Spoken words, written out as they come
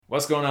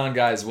What's going on,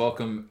 guys?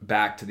 Welcome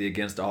back to the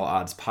Against All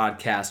Odds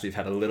podcast. We've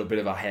had a little bit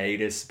of a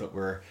hiatus, but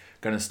we're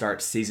going to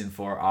start season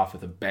 4 off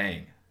with a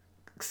bang.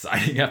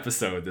 Exciting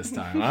episode this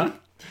time, huh?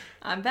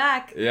 I'm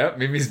back. Yep,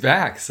 Mimi's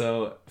back.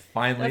 So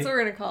finally, that's what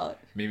we're going to call it.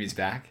 Mimi's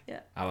back?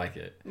 Yeah. I like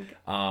it. Okay.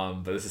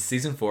 But this is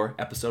season 4,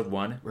 episode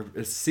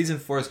 1. Season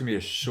 4 is going to be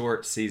a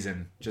short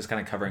season, just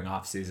kind of covering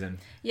off season.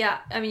 Yeah,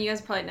 I mean, you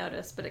guys probably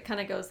noticed, but it kind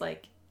of goes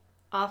like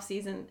off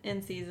season,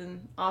 in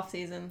season, off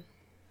season.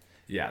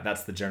 Yeah,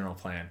 that's the general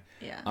plan.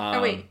 Yeah.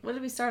 Oh, wait, what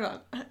did we start on?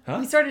 Huh?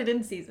 We started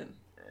in season.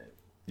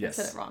 Yes.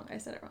 I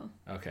said it wrong.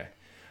 Okay.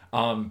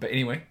 But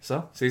anyway,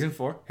 so season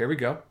 4, here we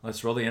go.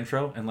 Let's roll the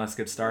intro and let's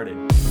get started.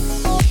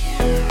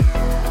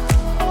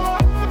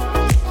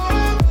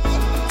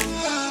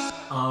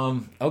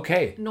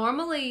 Okay.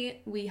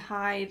 Normally, we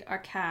hide our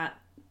cat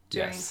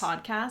during Yes.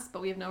 podcasts,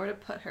 but we have nowhere to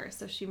put her,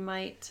 so she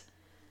might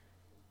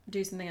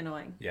do something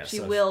annoying. Yeah, she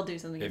so will do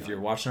something If annoying. you're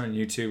watching on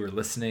YouTube or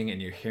listening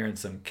and you're hearing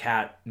some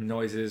cat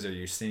noises or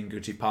you're seeing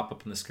Gucci pop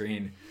up on the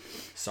screen,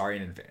 sorry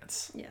in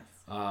advance. Yes.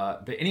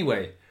 But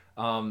anyway,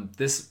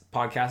 this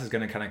podcast is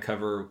going to kind of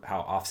cover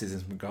how off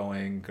season's been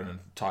going, going to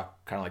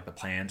talk kind of like the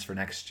plans for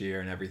next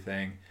year and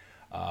everything.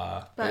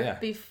 But yeah,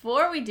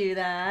 before we do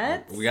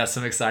that, we got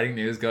some exciting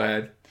news. Go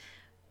ahead.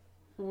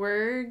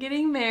 we're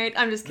getting married.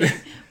 I'm just kidding.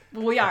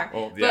 We are.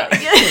 Oh, yeah. But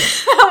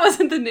that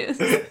wasn't the news.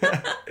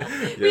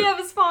 We have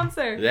a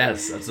sponsor.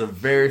 Yes, that's the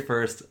very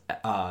first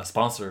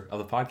sponsor of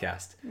the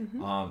podcast.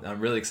 Mm-hmm. I'm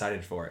really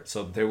excited for it.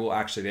 So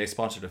they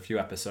sponsored a few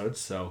episodes.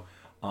 So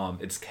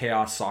it's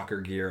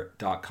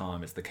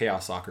chaossoccergear.com. It's the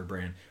Chaos Soccer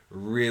brand.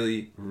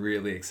 Really,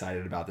 really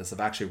excited about this. I've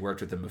actually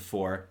worked with them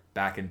before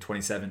back in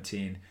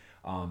 2017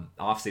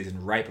 off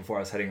season, right before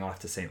I was heading off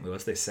to St.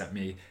 Louis. They sent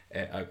me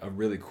a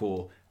really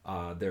cool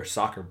their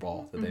soccer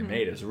ball that they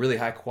made. It was a really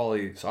high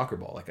quality soccer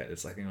ball. I think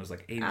it was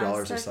like $80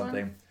 or Aztec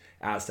something. one?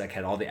 Aztec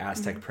had all the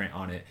Aztec print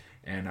on it,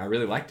 and I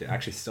really liked it. I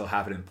actually still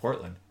have it in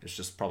Portland. It's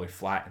just probably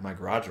flat in my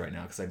garage right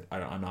now because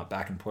I'm not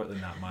back in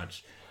Portland that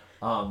much.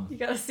 You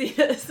gotta see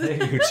this. Hey,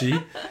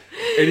 Gucci.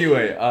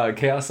 Anyway,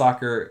 Chaos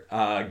Soccer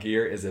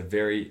Gear is a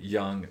very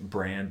young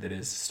brand that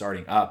is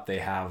starting up. They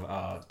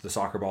have the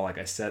soccer ball, like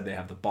I said. They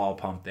have the ball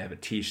pump. They have a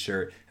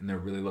T-shirt, and they're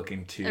really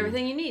looking to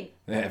Everything you need.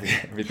 They have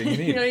everything you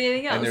need. You don't need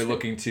anything else. And they're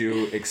looking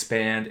to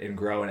expand and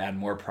grow and add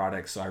more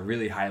products. So I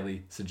really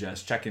highly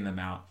suggest checking them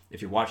out.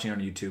 If you're watching on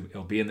YouTube,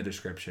 it'll be in the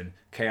description.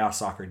 Chaos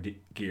Soccer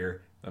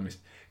Gear.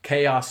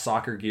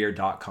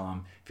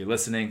 chaossoccergear.com. If you're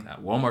listening,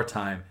 one more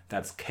time,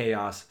 that's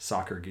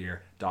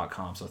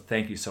chaossoccergear.com. So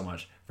thank you so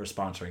much for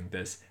sponsoring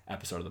this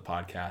episode of the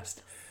podcast.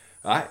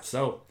 All right,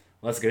 so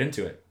let's get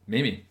into it.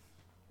 Mimi,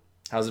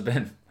 how's it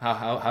been?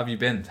 How have you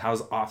been?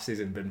 How's off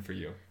season been for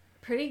you?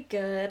 Pretty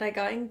good. I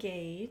got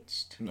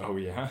engaged. Oh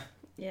yeah.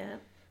 Yeah.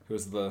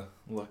 Who's the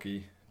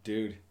lucky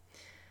dude?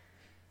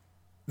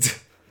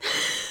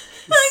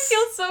 I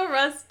feel so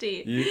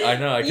rusty. I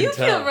know, I can you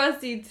tell. feel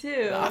rusty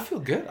too. I feel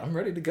good. I'm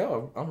ready to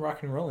go. I'm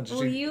rocking and rolling.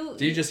 Well,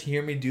 Do you just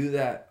hear me do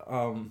that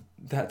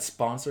that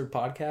sponsored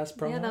podcast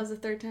promo? Yeah, that was the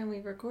third time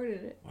we've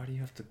recorded it. Why do you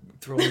have to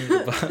throw me under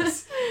the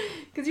bus?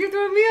 Because you're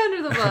throwing me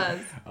under the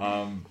bus.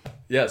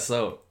 Yeah,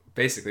 so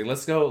basically,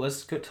 let's go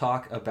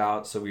talk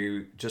about, so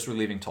we just were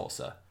leaving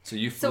Tulsa. So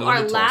you flew So our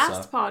to Tulsa.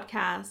 last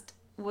podcast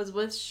was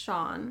with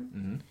Sean.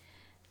 Mm-hmm.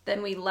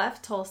 Then we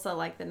left Tulsa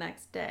like the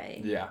next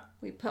day. Yeah.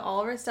 We put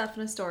all of our stuff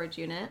in a storage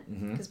unit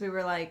because we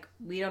were like,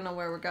 we don't know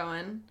where we're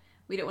going.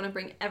 We don't want to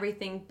bring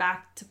everything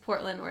back to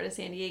Portland or to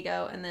San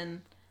Diego. And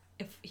then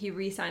if he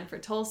re-signed for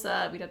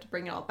Tulsa, we'd have to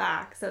bring it all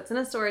back. So it's in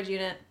a storage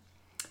unit.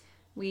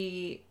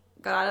 We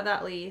got out of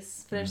that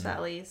lease, finished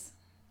that lease,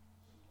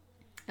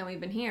 and we've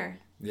been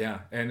here. Yeah,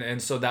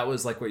 and so that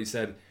was like what you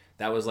said.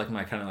 That was like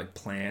my kind of like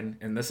plan,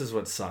 and this is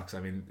what sucks. I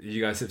mean,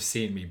 you guys have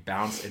seen me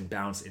bounce and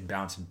bounce and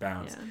bounce and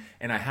bounce. Yeah.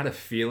 And I had a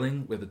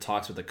feeling with the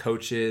talks with the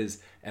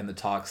coaches and the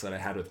talks that I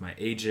had with my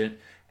agent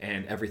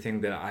and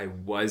everything that I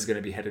was going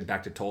to be headed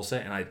back to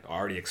Tulsa, and I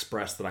already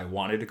expressed that I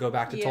wanted to go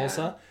back to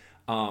Tulsa.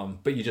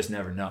 But you just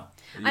never know.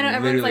 I know,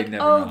 everyone's like,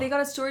 know. They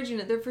got a storage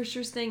unit. They're for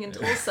sure staying in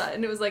Tulsa.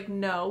 And it was like,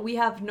 no, we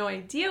have no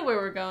idea where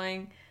we're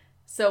going.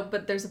 So,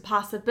 but there's a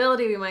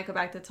possibility we might go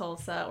back to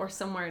Tulsa or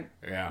somewhere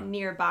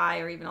nearby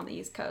or even on the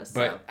East Coast.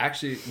 But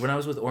actually, when I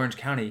was with Orange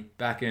County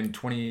back in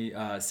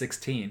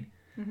 2016,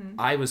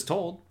 I was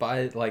told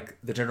by like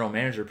the general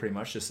manager pretty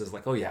much just says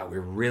like, oh yeah,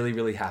 we're really,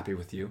 really happy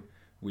with you.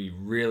 We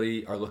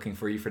really are looking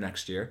for you for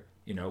next year.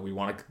 You know, we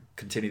want to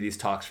continue these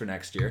talks for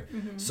next year.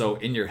 So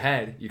in your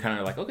head, you kind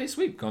of are like, okay,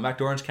 sweet, going back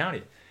to Orange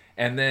County.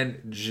 And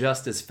then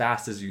just as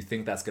fast as you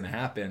think that's going to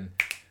happen,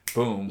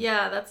 boom.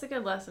 Yeah, that's a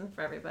good lesson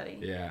for everybody.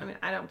 Yeah. I mean,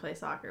 I don't play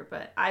soccer,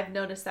 but I've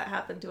noticed that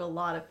happen to a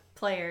lot of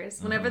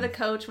players. Whenever the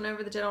coach,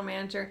 whenever the general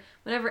manager,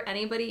 whenever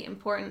anybody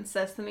important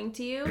says something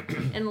to you,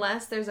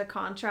 unless there's a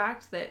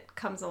contract that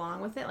comes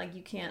along with it, like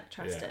you can't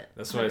trust it.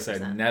 That's what 100%. I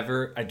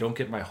say. I don't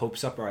get my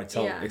hopes up, or I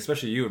tell,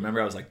 especially you,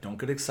 remember I was like, don't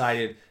get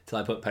excited till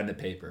I put pen to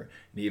paper.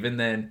 And even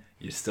then,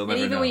 you still never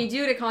know. And even when you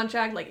do get a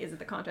contract, like, is it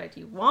the contract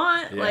you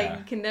want? Yeah. Like,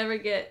 you can never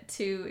get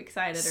too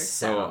excited or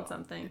set on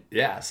something.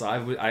 Yeah, so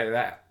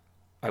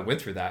I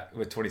went through that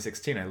with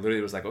 2016. I literally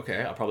was like,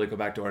 okay, I'll probably go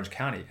back to Orange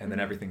County. And then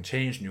everything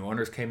changed. New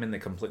owners came in. They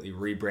completely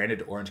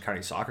rebranded Orange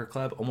County Soccer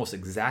Club. Almost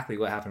exactly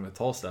what happened with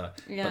Tulsa.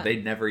 Yeah. But they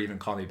never even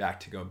called me back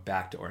to go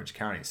back to Orange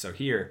County. So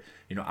here,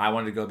 I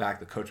wanted to go back.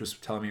 The coach was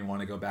telling me he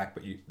wanted to go back.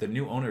 But the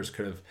new owners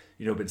could have,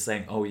 been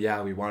saying, oh,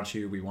 yeah, we want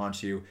you. We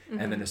want you.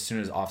 And then as soon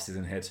as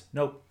offseason hits,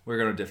 nope, we're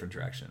going a different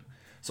direction.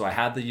 So I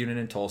had the unit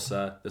in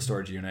Tulsa, the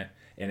storage unit.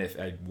 And if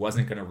I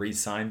wasn't going to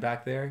re-sign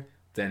back there,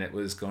 then it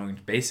was going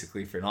to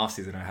basically for an off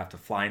season, I have to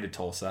fly into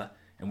Tulsa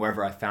and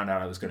wherever I found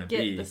out I was going to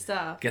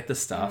get the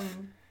stuff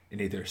and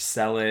either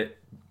sell it,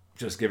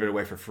 just give it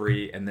away for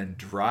free, and then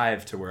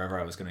drive to wherever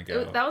I was going to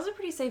go. That was a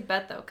pretty safe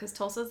bet though, because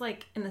Tulsa's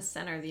like in the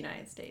center of the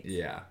United States.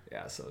 Yeah,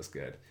 so it's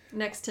good.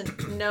 Next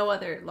to no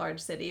other large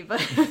city, but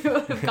we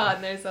would have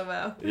gotten there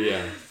somehow.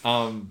 Yeah.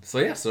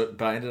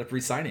 But I ended up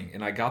re-signing,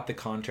 and I got the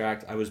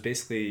contract. I was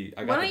basically.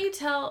 Why don't you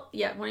tell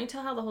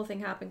how the whole thing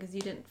happened? Because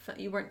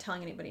you weren't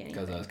telling anybody anything.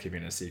 Because I was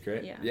keeping it a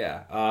secret.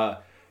 Yeah.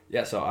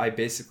 Yeah. So I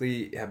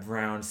basically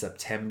around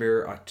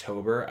September,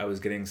 October, I was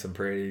getting some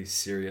pretty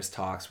serious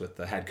talks with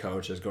the head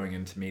coach. I was going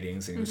into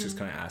meetings, and he was just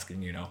kind of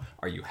asking,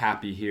 are you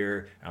happy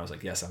here? And I was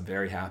like, yes, I'm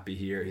very happy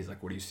here. He's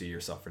like, what do you see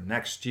yourself for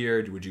next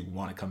year? Would you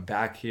want to come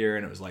back here?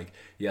 And it was like,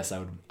 yes, I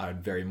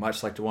would very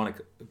much want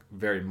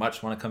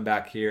to come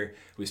back here.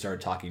 We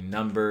started talking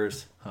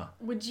numbers.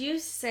 Would you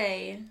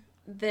say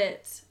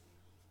that,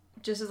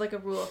 just as like a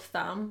rule of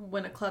thumb,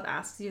 when a club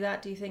asks you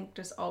that, do you think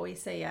just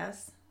always say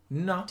yes?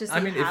 No. Just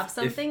have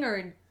something,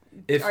 or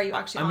are you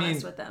actually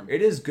honest with them?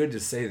 It is good to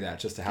say that,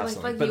 just to have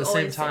something. But at the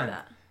same time,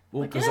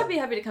 I'd be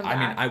happy to come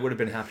back. I would have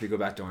been happy to go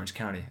back to Orange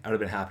County. I would have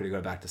been happy to go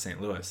back to St.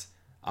 Louis.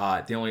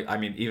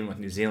 Even with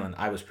New Zealand,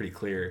 I was pretty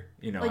clear.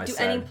 Do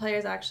any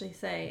players actually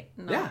say,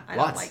 no, I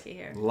don't like it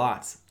here?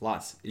 Lots.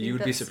 You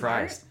would be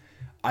surprised. Smart?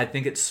 I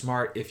think it's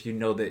smart if you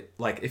know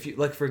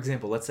that, for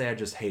example, let's say I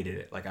just hated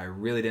it. Like, I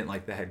really didn't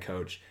like the head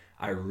coach.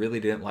 I really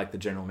didn't like the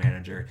general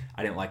manager.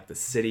 I didn't like the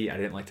city. I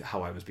didn't like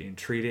how I was being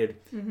treated.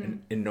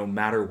 And no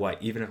matter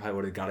what, even if I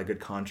would have got a good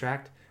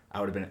contract, I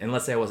would have been, and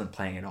let's say I wasn't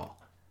playing at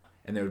all.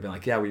 And they would have been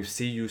like, yeah, we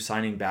see you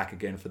signing back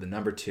again for the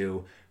number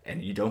 2,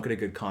 and you don't get a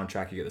good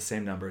contract. You get the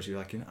same numbers. You're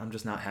like, I'm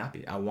just not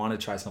happy. I want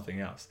to try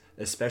something else.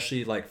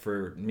 Especially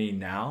for me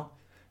now,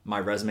 my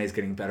resume is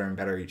getting better and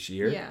better each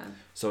year. Yeah.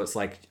 So it's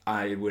like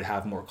I would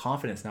have more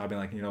confidence now. I'd be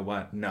like, you know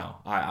what? No,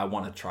 I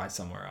want to try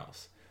somewhere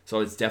else. So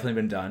it's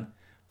definitely been done.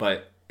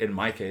 But in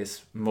my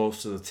case,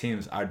 most of the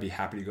teams, I'd be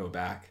happy to go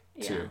back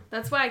to.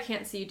 That's why I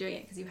can't see you doing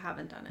it, because you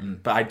haven't done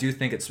it. But I do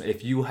think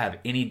if you have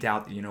any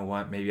doubt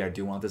that, maybe I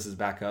do want this as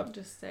backup,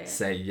 just say it.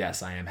 Say,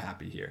 yes, I am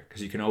happy here.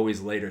 Because you can always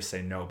later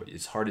say no, but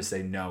it's hard to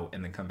say no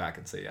and then come back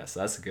and say yes. So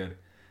that's a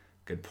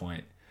good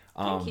point.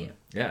 Thank you.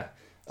 Yeah.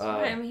 That's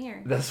why I'm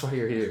here. That's why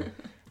you're here.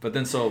 But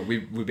then so we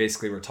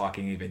basically were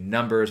talking even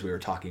numbers. We were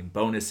talking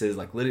bonuses,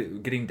 like literally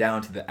getting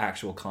down to the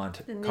actual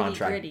contract.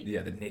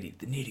 Yeah, the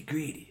nitty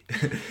gritty.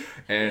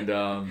 and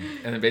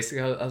then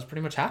basically I was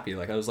pretty much happy.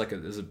 Like I was like,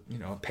 it was a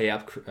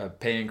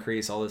pay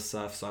increase, all this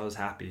stuff. So I was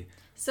happy.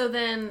 So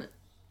then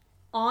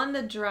on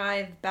the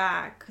drive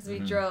back, because we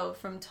drove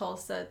from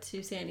Tulsa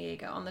to San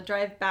Diego, on the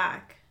drive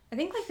back, I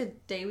think like the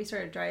day we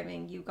started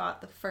driving, you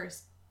got the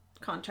first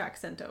contract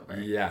sent over.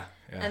 Yeah.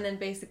 And then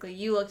basically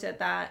you looked at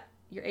that.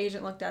 Your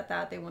agent looked at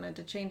that. They wanted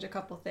to change a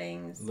couple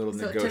things. So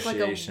negotiation. It took like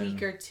a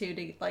week or two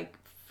to like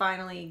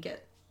finally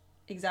get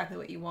exactly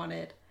what you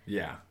wanted.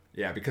 Yeah,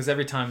 because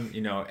every time,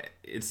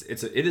 it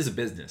is a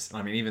business.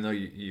 I mean, even though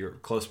you're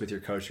close with your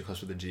coach, you're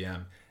close with the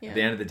GM, at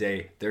the end of the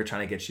day, they're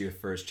trying to get you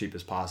for as cheap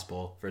as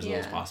possible, for as little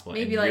as possible.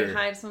 Maybe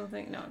hide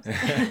something. No.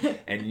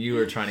 And you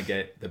are trying to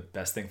get the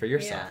best thing for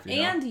yourself.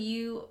 Yeah. And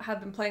you have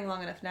been playing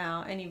long enough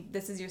now, and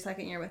this is your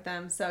second year with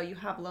them, so you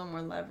have a little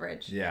more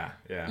leverage. Yeah.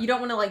 You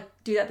don't want to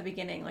do that at the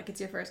beginning, like it's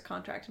your first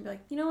contract, and be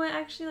like, you know what,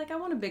 actually, I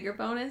want a bigger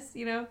bonus,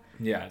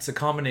 Yeah, it's a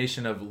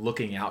combination of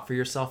looking out for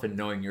yourself and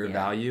knowing your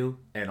value,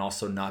 and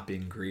also not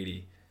being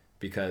greedy,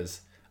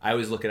 because I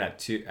always look at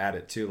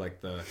it too, like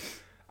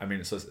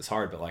it's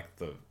hard, but like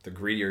the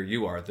greedier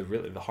you are,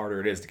 the harder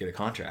it is to get a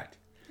contract.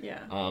 Yeah.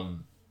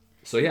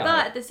 So yeah.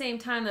 But at the same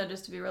time, though,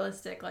 just to be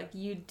realistic, like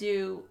you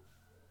do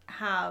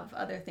have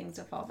other things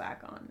to fall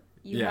back on.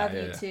 You have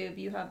YouTube.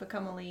 You have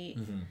Become Elite.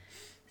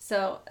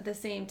 So at the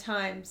same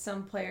time,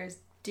 some players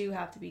do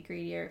have to be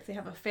greedier. If they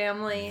have a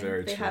family,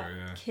 they have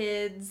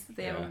kids,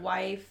 they have a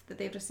wife that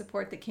they have to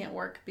support that can't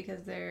work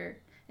because they're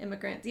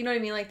immigrants. You know what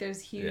I mean? Like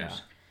there's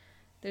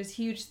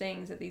huge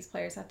things that these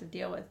players have to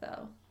deal with,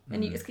 though.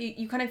 And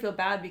you kind of feel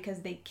bad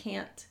because they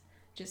can't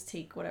just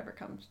take whatever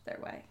comes their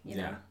way, you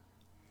know?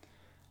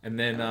 And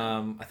then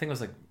I think it was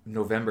like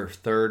November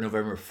 3rd,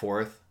 November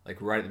 4th, like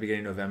right at the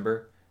beginning of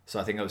November. So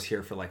I think I was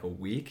here for like a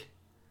week.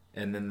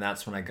 And then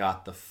that's when I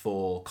got the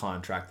full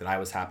contract that I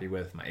was happy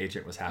with. My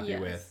agent was happy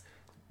with.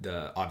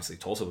 Obviously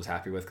Tulsa was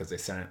happy with because they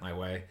sent it my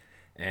way.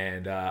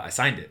 And I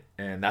signed it.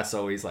 And that's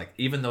always like,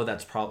 even though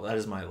that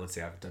is my, let's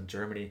say I've done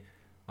Germany,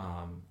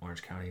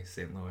 Orange County,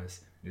 St. Louis,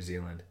 New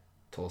Zealand,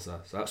 Tulsa.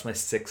 So that's my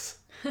 6th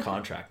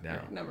contract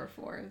now. Number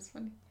 4 is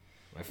funny.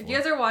 My 4. If you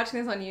guys are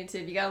watching this on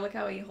YouTube, you gotta look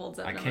how he holds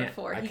up number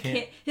 4. He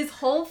can't. His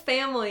whole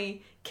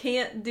family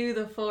can't do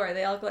the 4.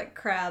 They all look like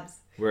crabs.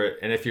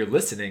 And if you're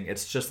listening,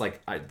 it's just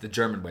like the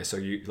German way. So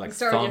you like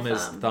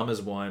thumb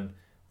is 1,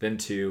 then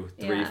 2,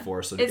 3,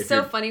 4. So it's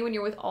so funny when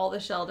you're with all the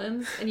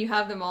Sheldons and you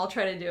have them all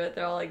try to do it.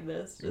 They're all like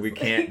this. We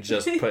can't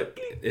just put.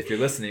 If you're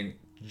listening,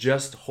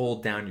 just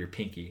hold down your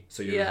pinky.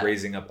 So you're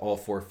raising up all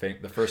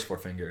the first 4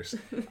 fingers.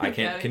 I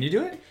can't. Can you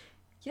do it?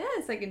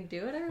 Yes, I can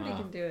do it. Everybody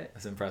can do it.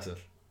 That's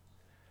impressive.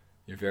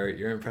 You're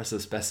an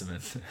impressive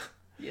specimen.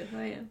 Yes,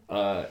 I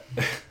am.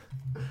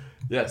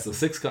 Yeah. So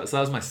that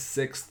was my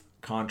 6th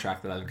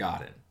contract that I've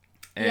gotten.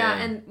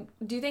 And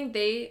do you think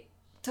they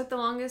took the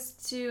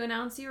longest to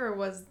announce you, or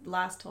was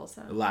last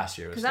Tulsa? Last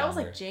year was because that was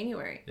like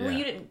January. Yeah. Well,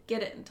 you didn't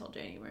get it until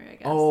January, I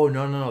guess. Oh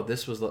no!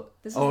 This was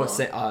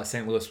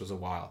St. Louis was a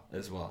while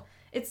as well.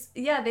 It's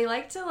they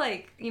like to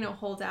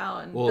hold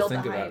out and build the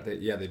hype. About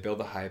it. They build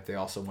the hype. They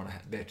also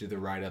they have to do the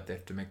write up. They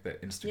have to make the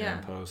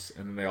Instagram posts,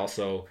 and then they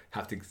also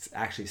have to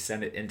actually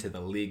send it into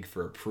the league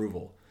for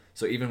approval.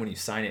 So even when you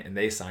sign it and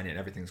they sign it and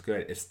everything's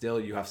good, it's still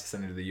you have to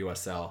send it to the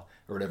USL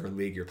or whatever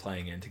league you're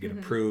playing in to get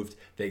approved.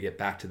 They get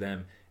back to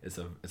them. It's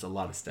a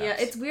lot of steps. Yeah,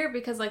 it's weird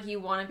because you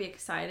want to be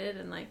excited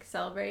and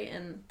celebrate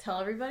and tell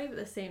everybody, but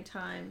at the same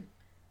time,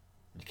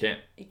 you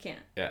can't. You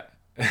can't. Yeah.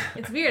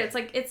 It's weird.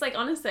 It's like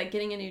honestly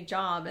getting a new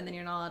job and then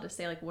you're not allowed to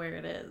say where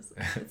it is.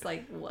 It's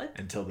like what?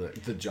 Until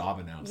the job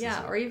announces.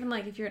 Yeah, or even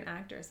if you're an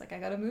actor, it's like I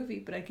got a movie,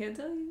 but I can't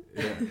tell you.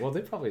 Yeah. Well,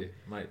 they probably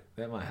might.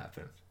 That might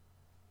happen.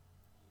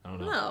 I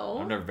don't know. No.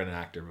 I've never been an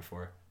actor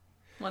before.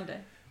 One day.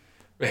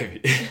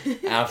 Maybe.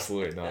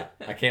 Absolutely not.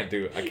 I can't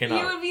do it. I cannot.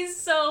 You would be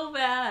so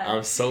bad.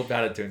 I'm so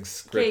bad at doing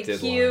scripted lines.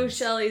 Cue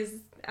Shelly's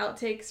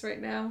outtakes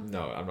right now.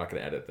 No, I'm not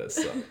going to edit this.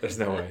 So there's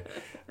no way.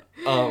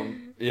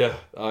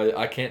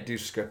 I can't do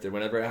scripted.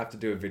 Whenever I have to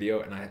do a video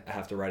and I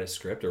have to write a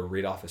script or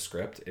read off a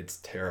script, it's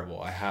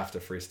terrible. I have to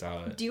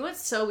freestyle it. Do you know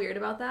what's so weird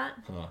about that?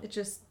 Huh. It's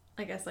just,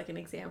 I guess, an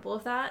example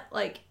of that.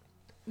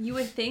 You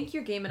would think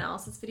your game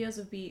analysis videos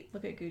would be...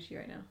 Look at Gucci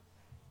right now.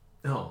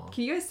 Oh.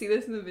 Can you guys see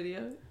this in the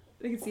video?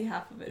 I can see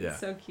half of it. Yeah. It's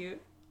so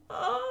cute.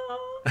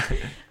 Oh.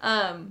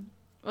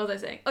 What was I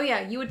saying? Oh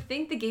yeah, you would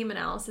think the game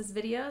analysis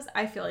videos,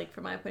 I feel like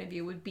from my point of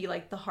view, would be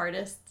the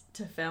hardest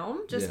to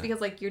film, just because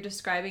you're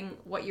describing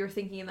what you're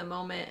thinking in the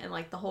moment and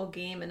the whole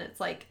game, and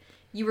it's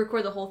you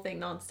record the whole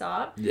thing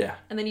nonstop. Yeah.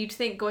 And then you'd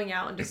think going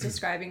out and just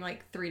describing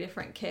 3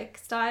 different kick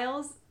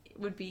styles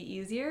would be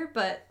easier,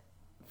 but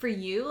for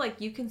you,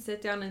 you can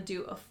sit down and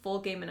do a full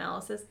game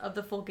analysis of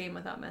the full game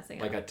without messing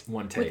up.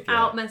 One take.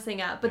 Without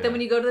messing up. But then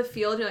when you go to the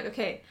field, you're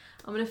okay,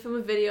 I'm going to film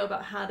a video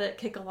about how to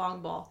kick a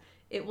long ball.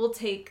 It will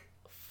take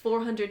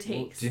 400 takes.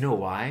 Well, do you know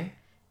why?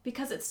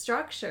 Because it's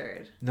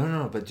structured.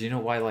 No, but do you know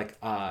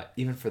why,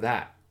 even for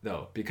that,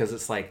 though? Because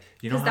it's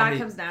you know how that many...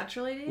 comes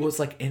naturally to you? Well, it's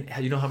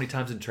you know how many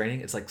times in training,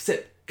 it's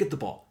sip, get the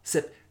ball,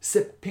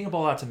 sip, ping a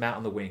ball out to Matt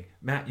on the wing.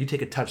 Matt, you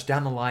take a touch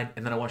down the line,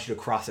 and then I want you to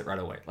cross it right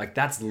away.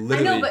 That's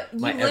literally I know, but you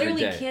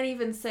literally can't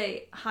even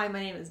say, hi, my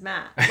name is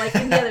Matt.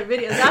 In the other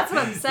videos. That's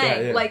what I'm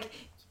saying.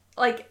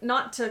 Yeah.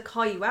 Not to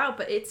call you out,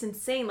 but it's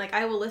insane.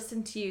 I will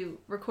listen to you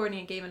recording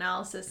a game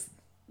analysis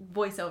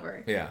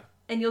voiceover. Yeah.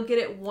 And you'll get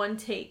it one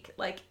take.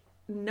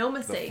 No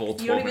mistake. You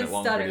don't even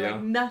stutter.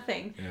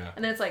 Nothing. Yeah.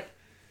 And then it's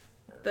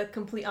the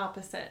complete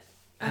opposit.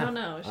 I don't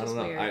know. It's just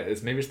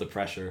weird. Maybe it's the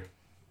pressure.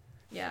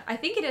 Yeah, I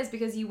think it is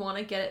because you want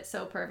to get it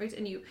so perfect,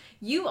 and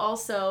you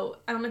also,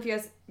 I don't know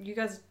if you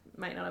guys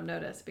might not have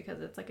noticed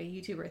because it's a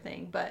YouTuber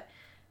thing, but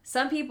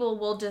some people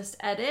will just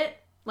edit,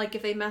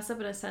 if they mess up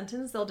in a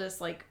sentence, they'll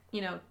just edit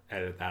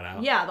that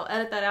out. Yeah, they'll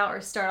edit that out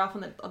or start off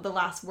on the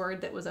last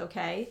word that was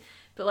okay,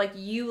 but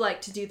you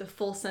like to do the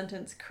full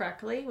sentence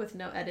correctly with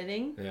no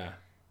editing. Yeah.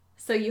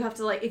 So you have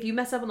to if you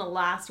mess up on the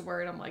last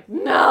word, I'm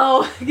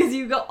no, because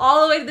you go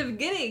all the way to the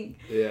beginning.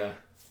 Yeah,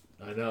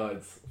 I know,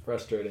 it's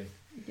frustrating.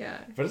 Yeah.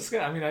 But it's good.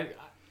 I mean,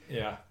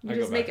 you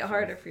just make it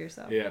harder for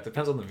yourself. Yeah, it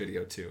depends on the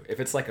video too. If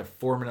it's a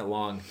 4-minute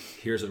long,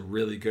 here's a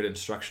really good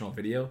instructional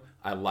video,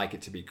 I like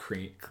it to be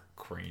clean.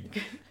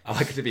 I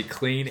like it to be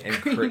clean and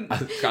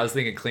I was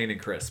thinking clean and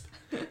crisp.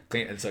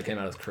 Clean, and so it came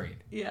out as clean.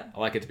 Yeah. I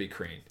like it to be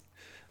clean.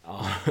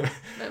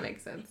 That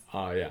makes sense.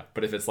 Yeah.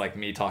 But if it's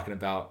me talking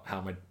about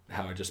how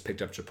I just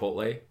picked up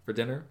Chipotle for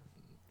dinner,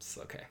 it's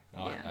okay.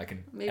 I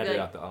can edit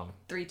out the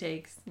 3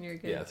 takes and you're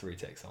good. Yeah, 3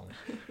 takes only.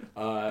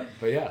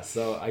 But yeah,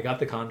 so I got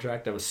the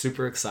contract. I was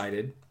super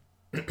excited.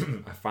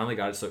 I finally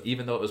got it. So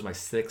even though it was my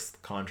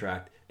 6th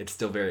contract, it's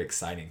still a very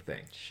exciting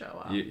thing. Show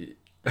up. You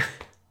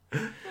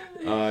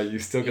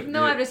still get.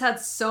 No, I've just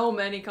had so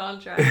many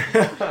contracts.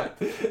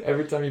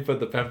 Every time you put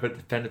the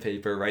pen to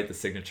paper, write the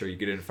signature, you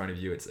get it in front of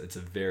you. It's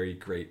a very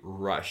great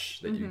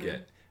rush that you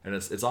get, and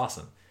it's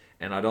awesome.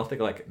 And I don't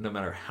think no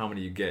matter how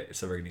many you get,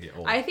 it's ever gonna get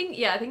old. I think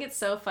it's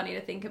so funny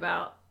to think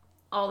about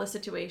all the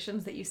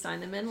situations that you sign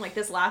them in.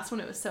 This last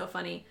one, it was so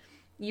funny.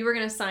 You were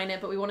gonna sign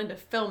it, but we wanted to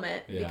film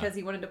it because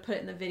you wanted to put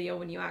it in the video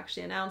when you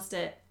actually announced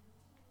it.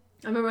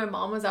 I remember my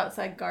mom was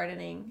outside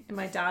gardening, and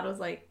my dad was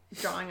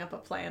drawing up a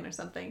plan or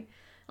something.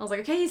 I was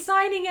okay, he's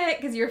signing it,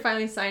 because you were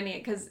finally signing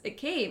it because it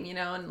came,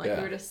 and we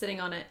were just sitting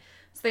on it.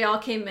 So they all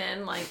came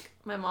in, like,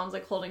 my mom's,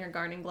 like, holding her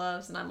gardening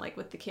gloves, and I'm, like,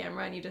 with the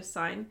camera, and you just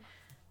sign.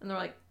 And they're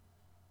like,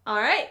 all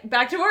right,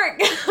 back to work.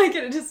 Like,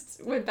 it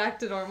just went back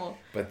to normal.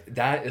 But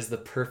that is the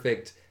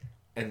perfect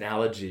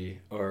analogy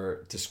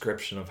or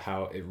description of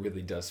how it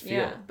really does feel.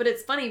 Yeah, but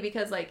it's funny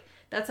because, like,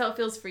 that's how it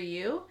feels for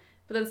you,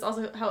 but then it's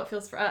also how it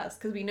feels for us,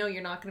 because we know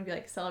you're not going to be,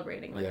 like,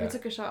 celebrating. Like, we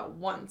took a shot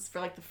once for,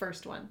 like, the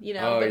first one, you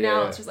know? But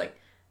now it's just like,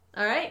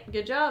 all right,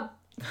 good job.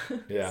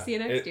 Yeah. See you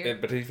next year.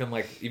 But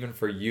even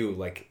for you,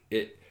 like,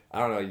 I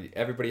don't know,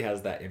 everybody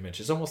has that image.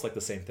 It's almost like the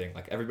same thing.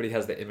 Like, everybody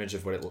has the image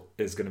of what it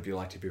is going to be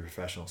like to be a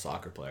professional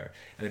soccer player.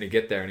 And then you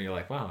get there and you're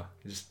like, wow,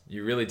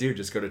 you really do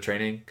just go to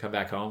training, come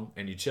back home,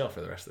 and you chill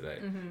for the rest of the day.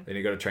 Mm-hmm. Then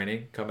you go to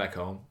training, come back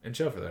home, and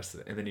chill for the rest of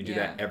the day. And then you do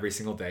that every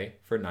single day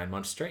for 9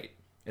 months straight.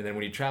 And then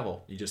when you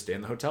travel, you just stay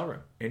in the hotel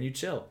room and you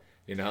chill,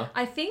 you know?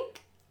 I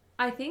think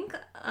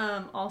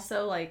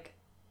also, like,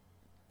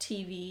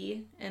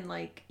 TV and,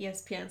 like,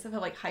 ESPN stuff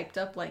have, like, hyped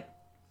up, like,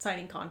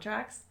 signing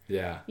contracts.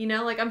 Yeah. You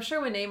know, like, I'm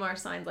sure when Neymar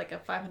signs, like, a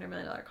 $500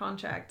 million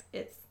contract,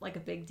 it's, like, a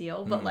big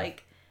deal. But,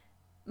 like,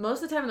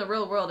 most of the time in the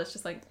real world, it's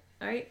just like,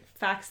 all right,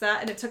 fax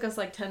that. And it took us,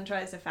 like, 10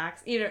 tries to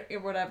fax, or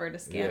whatever, to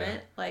scan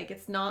it. Like,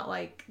 it's not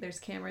like there's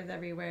cameras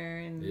everywhere.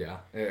 And Yeah.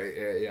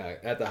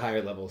 At the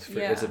higher levels,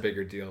 it's a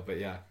bigger deal. But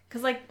yeah.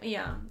 Because, like,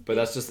 yeah. But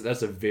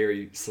that's a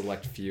very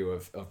select few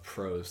of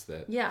pros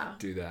that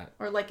do that.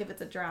 Or, like, if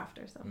it's a draft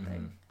or something.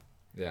 Mm-hmm.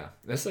 Yeah,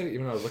 that's like,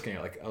 even I was looking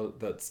at, like,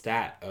 the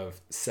stat of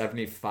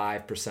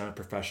 75% of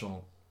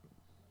professional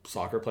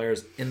soccer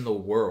players in the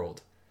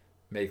world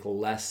make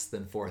less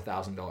than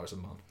 $4,000 a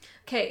month.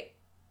 Okay,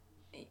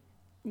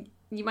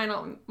 you might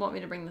not want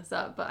me to bring this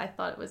up, but I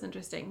thought it was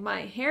interesting.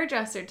 My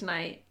hairdresser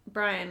tonight,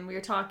 Brian, we were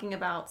talking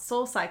about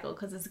SoulCycle,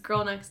 because this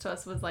girl next to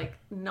us was, like,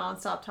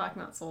 nonstop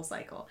talking about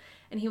SoulCycle,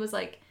 and he was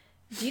like,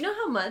 do you know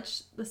how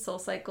much the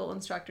SoulCycle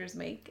instructors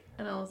make?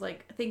 And I was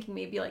like, thinking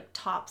maybe, like,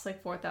 tops,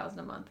 like, $4,000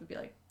 a month would be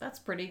like, that's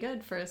pretty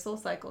good for a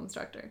SoulCycle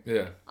instructor.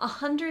 Yeah.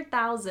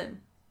 $100,000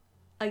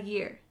 a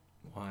year.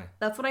 Why?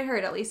 That's what I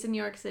heard, at least in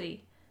New York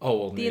City. Oh,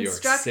 well, New York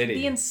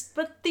City.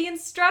 But the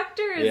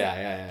instructors,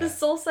 yeah. the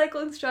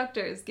SoulCycle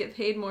instructors get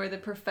paid more than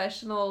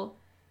professional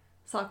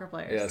soccer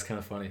players. Yeah, it's kind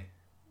of funny.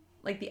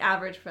 Like the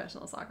average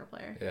professional soccer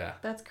player. Yeah.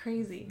 That's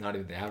crazy. Not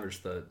even the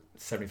average, the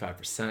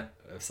 75%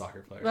 of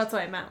soccer players. Well, that's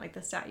what I meant, like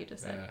the stat you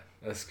just said.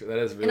 Yeah, that is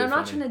really funny. And I'm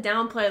not trying to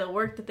downplay the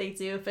work that they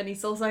do if any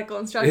SoulCycle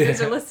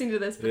instructors are listening to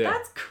this, but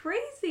that's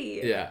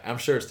crazy. Yeah, I'm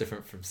sure it's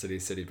different from city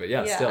to city, but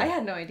still. Yeah, I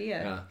had no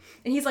idea. Yeah.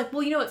 And he's like,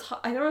 well, you know, it's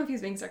I don't know if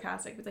he's being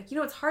sarcastic, but it's like, you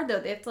know, it's hard though.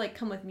 They have to, like,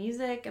 come with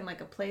music and,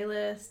 like, a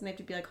playlist, and they have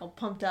to be, like, all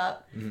pumped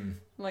up. Mm-hmm. I'm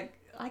like,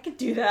 I could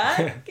do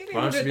that. Give me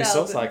Why don't you be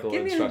SoulCycle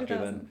instructor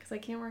then? Because I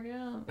can't work it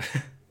out.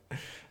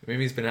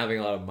 Maybe he's been having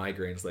a lot of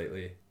migraines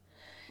lately.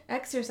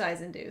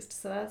 Exercise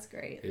induced, so that's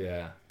great.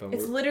 Yeah. But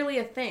it's literally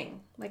a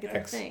thing. Like,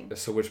 it's a thing.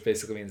 So which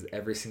basically means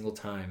every single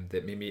time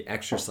that Mimi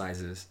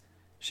exercises,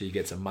 she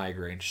gets a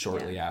migraine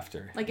shortly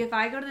after. Like, if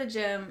I go to the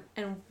gym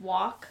and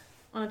walk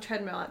on a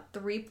treadmill at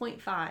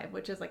 3.5,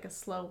 which is like a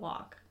slow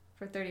walk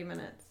for 30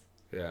 minutes.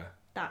 Yeah.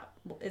 That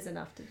is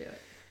enough to do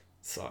it.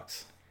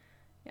 Sucks.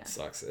 Yeah.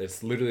 Sucks.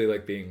 It's literally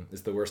like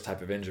it's the worst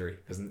type of injury,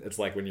 because it's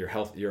like when you're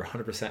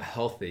 100%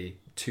 healthy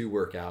to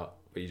work out,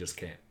 but you just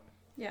can't.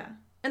 Yeah.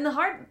 And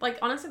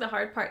honestly, the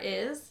hard part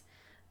is,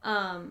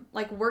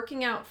 like,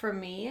 working out for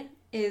me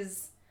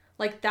is,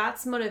 like,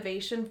 that's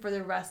motivation for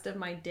the rest of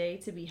my day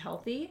to be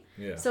healthy.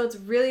 Yeah. So it's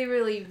really,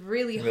 really,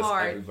 really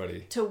hard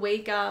to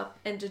wake up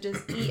and to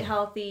just eat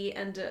healthy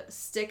and to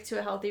stick to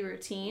a healthy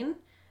routine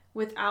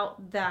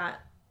without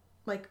that,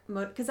 like,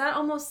 because that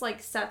almost,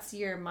 like, sets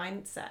your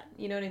mindset.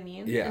 You know what I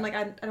mean? Yeah. And, like,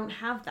 I don't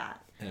have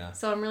that. Yeah.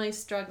 So I'm really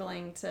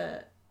struggling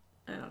to,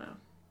 I don't know.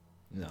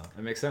 No,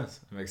 it makes sense.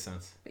 It makes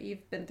sense. But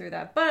you've been through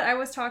that. But I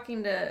was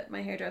talking to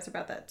my hairdresser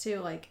about that too.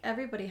 Like,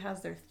 everybody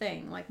has their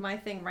thing. Like, my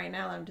thing right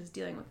now that I'm just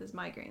dealing with is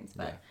migraines.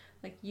 But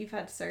like, you've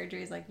had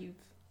surgeries. Like,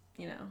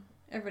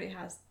 everybody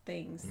has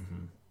things.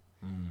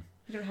 Mm-hmm. Mm-hmm.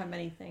 You don't have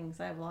many things.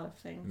 I have a lot of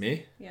things.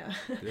 Me? Yeah.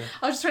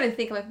 I was just trying to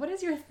think, like, what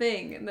is your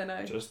thing? And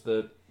then just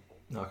the,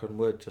 knock on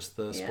wood, just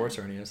the sports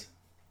hernias.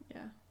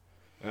 Yeah.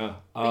 Yeah.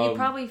 But you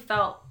probably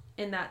felt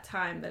in that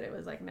time that it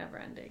was, like, never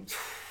ending.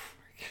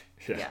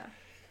 Yeah.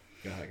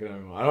 God,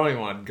 I don't even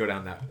want to go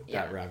down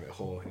that rabbit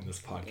hole in this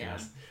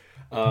podcast.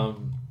 Yeah.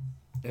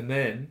 And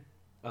then,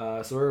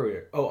 so where were we?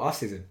 Oh, off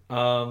season.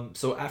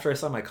 So after I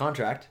signed my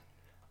contract,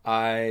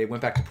 I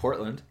went back to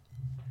Portland,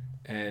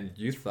 and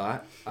you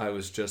thought I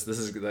was this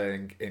is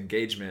the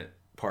engagement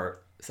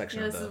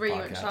section of the podcast. This is where you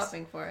went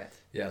shopping for it.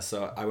 Yeah,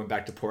 so I went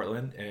back to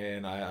Portland,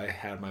 and I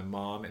had my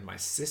mom and my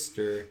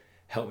sister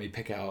help me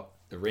pick out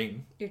the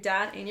ring. Your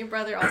dad and your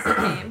brother also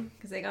came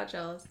because they got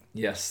jealous.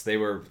 Yes, they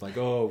were like,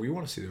 "Oh, we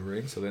want to see the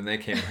ring." So then they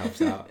came and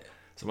helped out.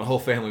 So my whole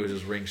family was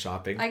just ring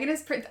shopping. I can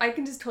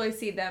just totally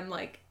see them,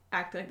 like,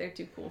 acting like they're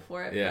too cool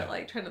for it, Yeah. but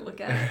like trying to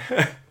look at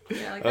it.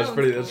 Yeah, like That's that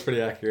pretty. one's That's cool.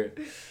 pretty accurate.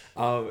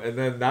 And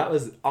then that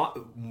was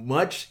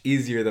much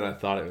easier than I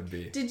thought it would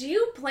be. Did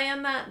you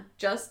plan that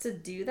just to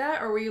do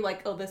that, or were you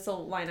like, oh, this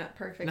will line up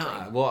perfectly?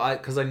 Nah, well,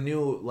 because I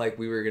knew like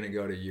we were gonna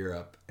go to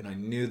Europe, and I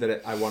knew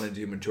that I wanted to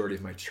do majority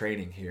of my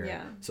training here.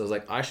 Yeah. So I was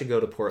like, I should go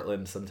to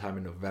Portland sometime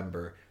in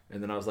November,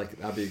 and then I was like,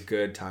 that'd be a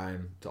good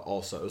time to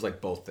also. It was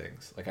like both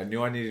things. Like I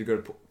knew I needed to go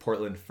to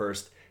Portland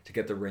first to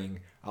get the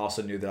ring. I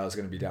also knew that I was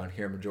gonna be down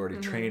here majority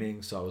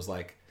training, so I was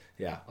like,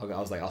 yeah, I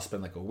was like, I'll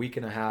spend like a week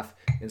and a half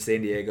in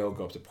San Diego,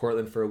 go up to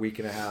Portland for a week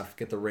and a half,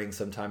 get the ring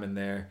sometime in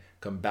there,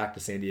 come back to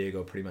San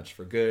Diego pretty much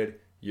for good.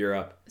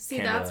 Europe. See,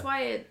 Canada. that's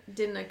why it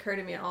didn't occur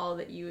to me at all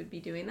that you would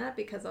be doing that,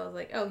 because I was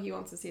like, oh, he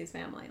wants to see his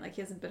family. Like,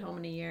 he hasn't been home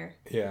in a year.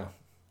 Yeah.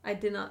 I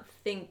did not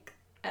think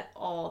at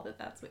all that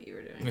that's what you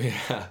were doing.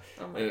 Yeah.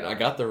 Oh my And I God.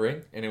 got the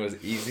ring, and it was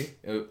easy.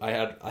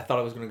 I thought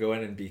I was going to go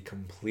in and be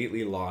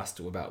completely lost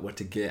about what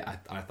to get.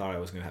 I thought I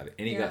was going to have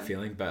any gut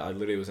feeling, but I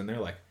literally was in there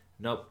like,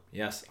 nope,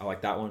 yes, I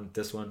like that one,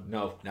 this one,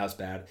 no, now it's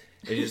bad.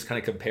 And you just kind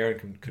of compare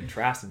and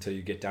contrast until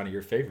you get down to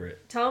your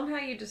favorite. Tell them how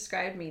you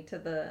described me to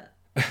the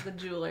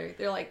jeweler.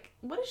 They're like,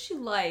 what is she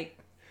like?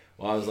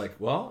 Well, I was like,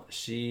 well,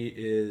 she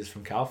is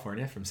from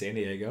California, from San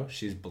Diego.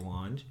 She's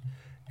blonde,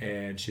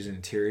 and she's an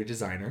interior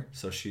designer,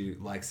 so she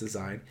likes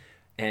design.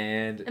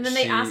 And then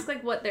they ask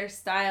like what their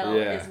style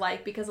Yeah. is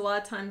like, because a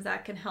lot of times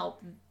that can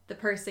help the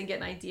person get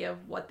an idea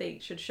of what they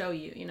should show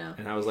you, you know?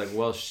 And I was like,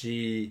 well,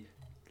 she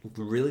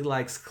really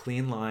likes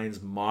clean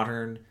lines,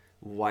 modern,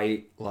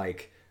 white,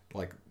 like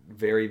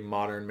very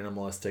modern,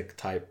 minimalistic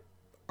type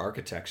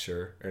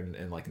architecture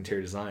and like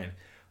interior design,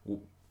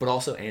 but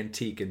also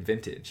antique and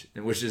vintage,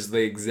 and which is the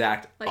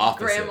exact Like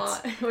opposites. grandma.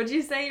 Would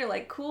you say you're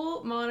like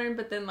cool, modern,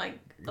 but then like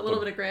a little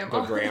bit of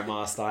grandma? The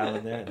grandma style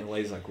in there, and the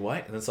lady's like,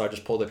 "What?" And then so I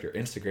just pulled up your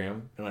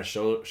Instagram, and I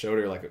showed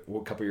her like a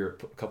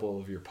couple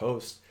of your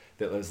posts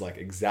that was like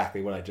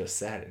exactly what I just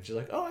said, and she's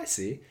like, "Oh, I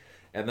see."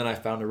 And then I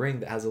found a ring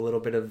that has a little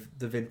bit of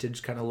the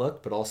vintage kind of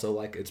look, but also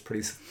like it's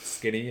pretty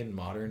skinny and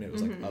modern. It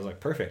was like I was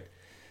like perfect.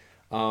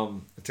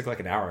 It took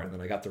like an hour, and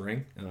then I got the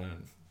ring, and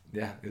then,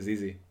 yeah, it was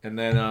easy. And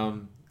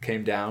then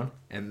came down,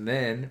 and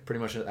then pretty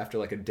much after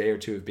like a day or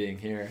two of being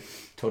here,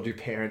 told your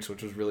parents,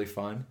 which was really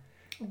fun.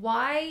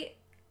 Why?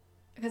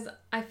 Because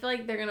I feel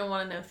like they're going to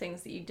want to know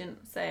things that you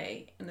didn't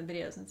say in the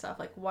videos and stuff.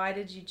 Like, why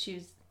did you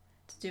choose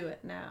to do it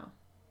now?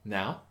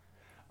 Now,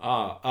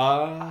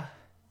 Because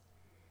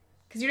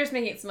you're just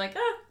making it seem like,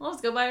 I'll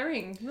just go buy a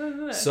ring.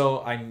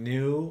 so I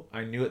knew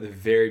at the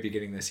very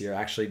beginning this year,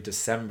 actually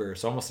December,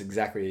 so almost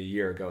exactly a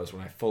year ago is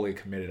when I fully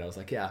committed. I was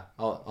like, yeah,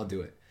 I'll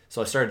do it.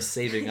 So I started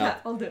saving Yeah,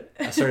 up. I'll do it.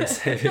 I started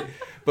saving,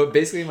 but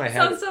basically in my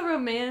head, Sounds so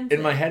romantic.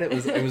 in my head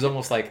it was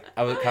almost like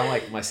I was kind of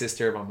like my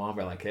sister and my mom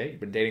were like, hey, you've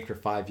been dating for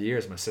 5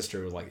 years. My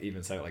sister was like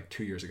even said it like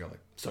 2 years ago,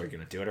 like, so are you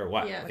gonna do it or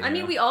what? Yeah, Like, I you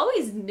mean, know? we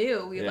always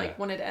knew we Yeah. like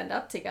wanted to end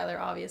up together,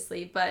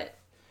 obviously, but it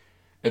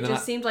And then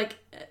just seemed like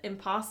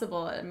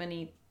impossible at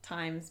many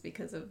times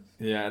because of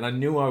Yeah, and I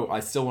knew I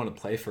still wanted to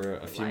play for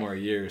a few Life. more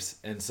years,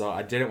 and so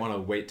I didn't want to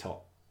wait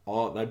till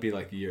that'd be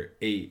like year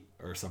 8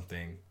 or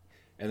something.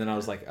 And then I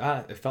was like,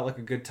 it felt like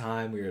a good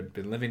time. We had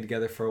been living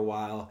together for a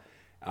while.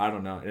 I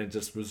don't know, and it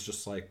just was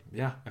just like,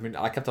 yeah. I mean,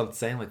 I kept on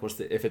saying like,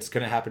 if it's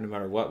gonna happen no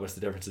matter what? What's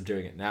the difference of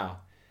doing it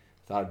now?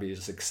 Thought it'd be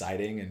just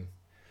exciting, and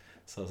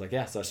so I was like,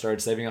 yeah. So I started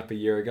saving up a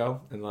year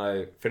ago, and then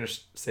I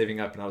finished saving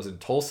up, and I was in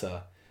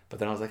Tulsa. But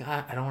then I was like,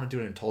 I don't want to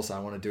do it in Tulsa. I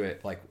want to do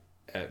it like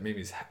at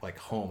Mimi's like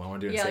home. I want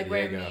to do it in San like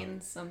where Diego. it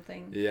means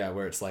something. Yeah,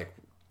 where it's like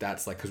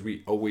that's like because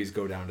we always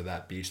go down to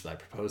that beach that I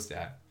proposed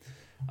at.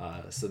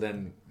 So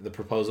then the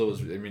proposal was,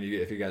 I mean,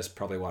 if you guys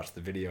probably watched the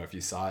video if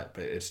you saw it,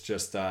 but it's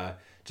just said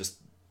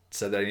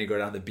that I need to go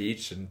down the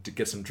beach and to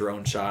get some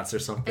drone shots or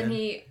something. And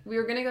we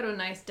were gonna go to a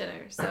nice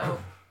dinner, so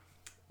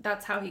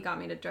that's how he got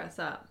me to dress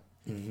up.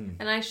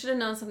 Mm-hmm. And I should have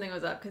known something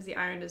was up because he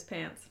ironed his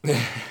pants.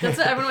 That's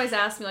what everyone always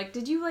asks me, like,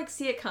 did you like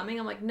see it coming?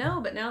 I'm like,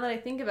 no, but now that I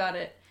think about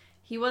it,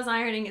 he was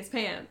ironing his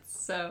pants.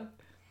 So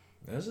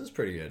This is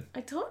pretty good.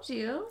 I told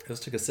you.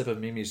 Just took a sip of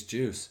Mimi's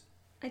juice.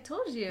 I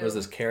told you. What is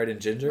this, carrot and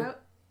ginger? Well,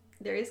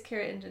 there is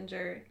carrot and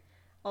ginger.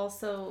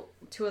 Also,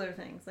 2 other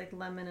things, like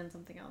lemon and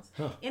something else.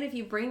 Huh. And if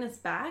you bring this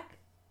back,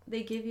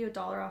 they give you $1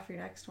 off your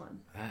next one.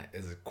 That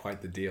is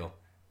quite the deal.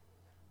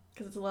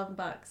 Because it's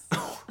 $11.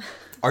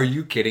 Are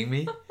you kidding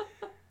me?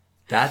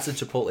 That's a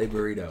Chipotle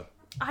burrito.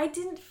 I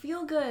didn't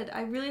feel good.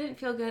 I really didn't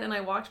feel good. And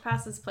I walked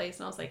past this place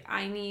and I was like,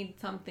 I need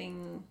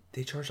something.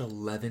 They charge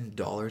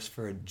 $11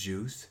 for a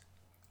juice?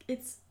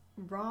 It's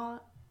raw,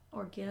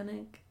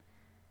 organic.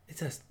 It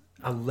says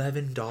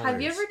 $11.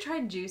 Have you ever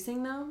tried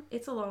juicing though?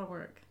 It's a lot of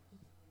work.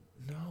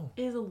 No.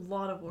 It is a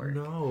lot of work.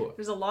 No.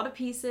 There's a lot of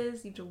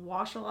pieces. You have to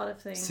wash a lot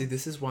of things. See,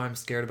 this is why I'm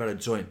scared about a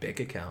joint bank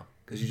account.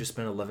 Because you just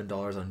spent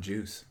 $11 on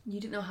juice. You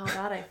didn't know how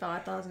bad I felt. I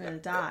thought I was going to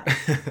die.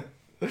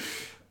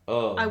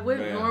 Oh, I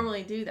wouldn't man.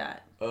 normally do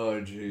that. Oh,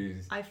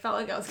 jeez. I felt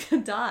like I was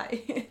going to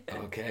die.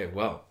 Okay,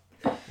 well.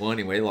 Well,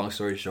 anyway, long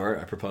story short,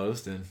 I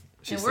proposed and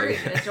she And we're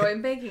said... going to join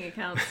a banking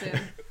account soon.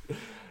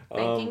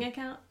 Banking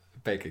account?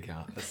 Bank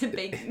account. That's-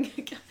 Banking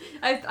account.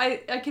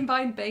 I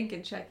combine bank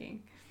and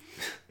checking.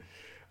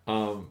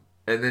 And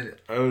then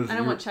I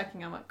don't want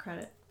checking. I want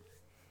credit.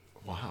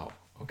 Wow.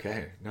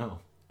 Okay. No.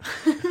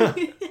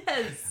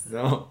 Yes.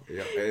 No.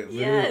 Yeah.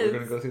 We're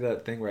gonna go through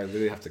that thing where I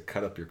literally have to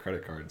cut up your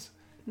credit cards.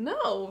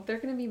 No, they're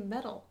gonna be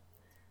metal.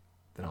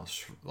 Then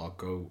I'll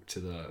go to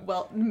the.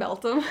 Well,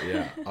 melt them.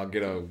 Yeah, I'll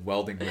get a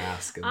welding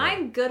mask. And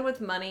I'm good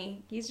with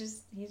money. He's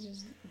just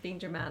being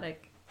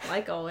dramatic,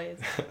 like always.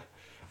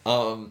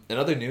 In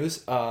other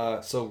news,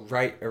 so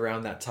right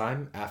around that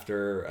time,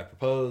 after I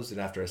proposed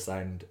and after I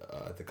signed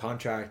the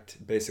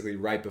contract, basically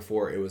right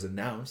before it was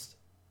announced.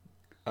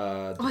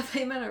 I thought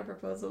you meant our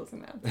proposal was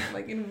announced.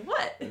 Like in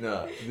what?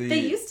 No, they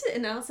used to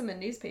announce them in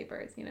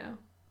newspapers,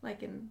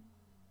 like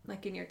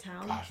in your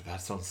town. Gosh,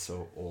 that sounds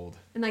so old.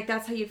 And like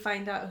that's how you'd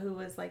find out who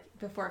was like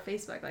before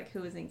Facebook, like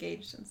who was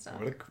engaged and stuff.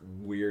 What a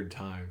weird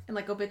time. And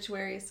like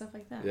obituaries, stuff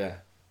like that. Yeah.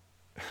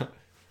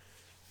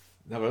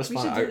 No, but it was We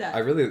fun. should do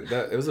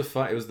that. It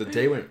was the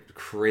day went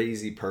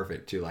crazy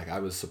perfect too. Like I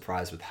was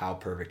surprised with how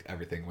perfect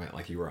everything went.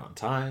 Like you were on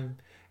time,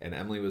 and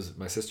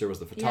my sister was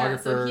the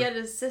photographer. Yeah, so he had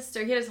his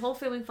sister. He had his whole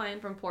family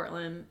flying from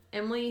Portland.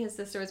 Emily, his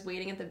sister, was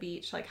waiting at the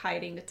beach, like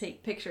hiding to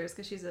take pictures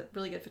because she's a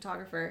really good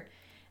photographer.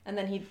 And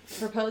then he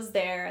proposed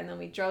there, and then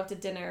we drove to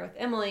dinner with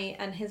Emily,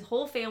 and his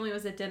whole family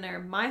was at dinner.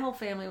 My whole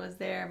family was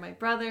there. My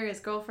brother,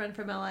 his girlfriend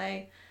from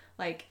LA,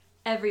 like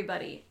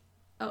everybody.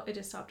 Oh, it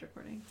just stopped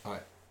recording. All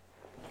right,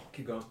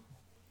 keep going.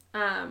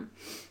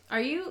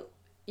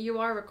 You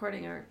are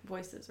recording our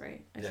voices,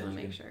 right? I just want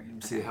to make sure.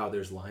 See Okay. how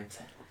there's lines.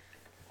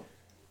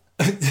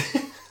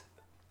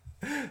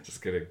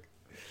 Just kidding.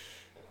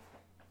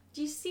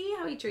 Do you see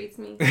how he treats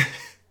me?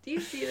 Do you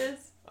see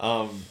this?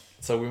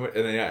 So we went,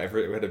 and then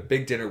we had a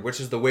big dinner, which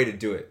is the way to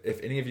do it.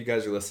 If any of you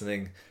guys are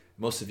listening,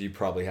 most of you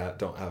probably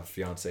don't have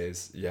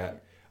fiancés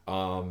yet.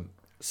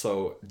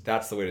 So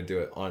that's the way to do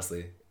it,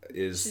 honestly,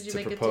 is Should you to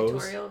make propose. a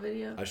tutorial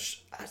video?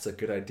 That's a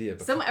good idea.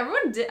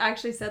 Everyone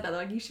actually said that.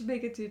 Like, you should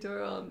make a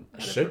tutorial on how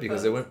to Should,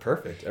 because it propose. went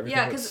perfect. Everything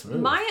Yeah, went because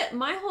smooth.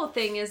 my whole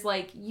thing is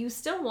like, you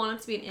still want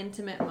it to be an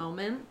intimate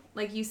moment.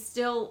 Like, you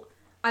still,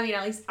 I mean,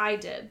 at least I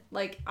did.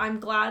 Like,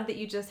 I'm glad that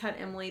you just had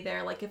Emily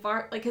there. Like,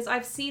 because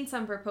I've seen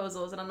some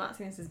proposals, and I'm not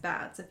saying this is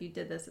bad, so if you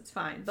did this, it's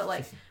fine. But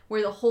like,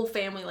 where the whole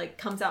family like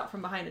comes out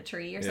from behind a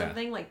tree or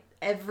something, like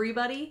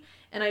everybody.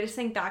 And I just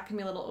think that can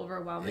be a little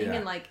overwhelming. Yeah.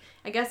 And like,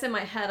 I guess in my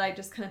head, I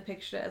just kind of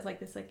pictured it as like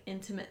this like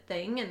intimate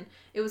thing. And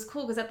it was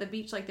cool because at the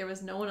beach, like there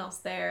was no one else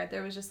there.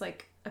 There was just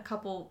like a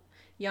couple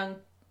young,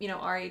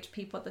 our age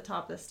people at the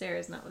top of the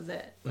stairs, and that was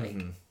it.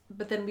 Like,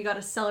 but then we got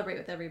to celebrate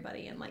with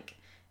everybody and like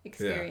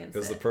experience it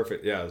was it. the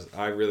perfect. Yeah,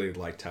 I really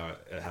liked how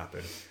it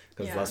happened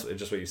because that's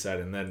just what you said.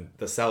 And then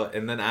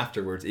and then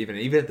afterwards, even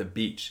at the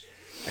beach.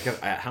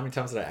 How many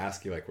times did I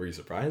ask you, like, were you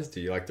surprised?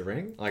 Do you like the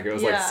ring? Like, it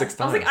was like 6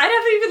 times. I was like, I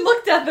haven't even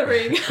looked at the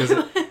ring.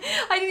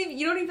 I didn't even,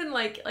 you don't even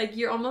like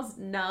you're almost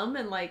numb,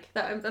 and like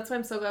that's why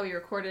I'm so glad we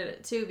recorded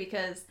it too,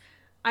 because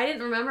I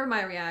didn't remember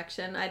my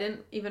reaction. I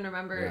didn't even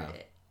remember.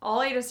 Yeah. All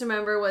I just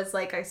remember was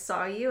like I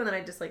saw you, and then I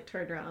just like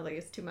turned around. I was like,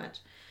 it's too much.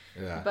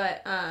 Yeah.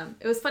 But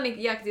it was funny,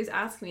 because he was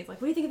asking me, he's like,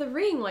 what do you think of the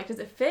ring? Like, does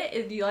it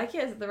fit? Do you like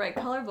it? Is it the right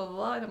color? Blah, blah,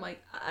 blah. And I'm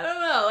like, I don't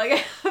know. Like,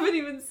 I haven't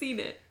even seen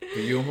it.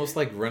 But you almost,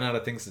 like, run out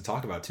of things to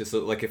talk about, too.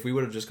 So, like, if we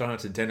would have just gone out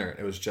to dinner,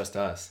 it was just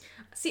us.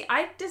 See,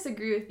 I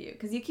disagree with you,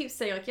 because you keep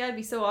saying, like, yeah, it'd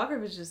be so awkward if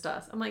it was just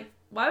us. I'm like,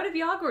 why would it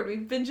be awkward?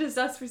 We've been just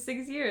us for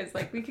 6 years.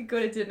 Like, we could go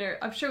to dinner.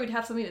 I'm sure we'd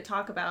have something to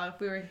talk about if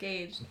we were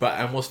engaged. But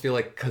I almost feel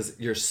like, because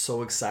you're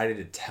so excited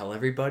to tell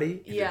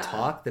everybody and to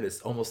talk, that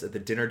it's almost, the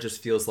dinner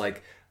just feels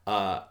like,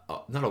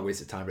 not a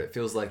waste of time, but it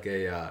feels like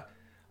let's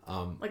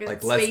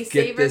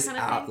get this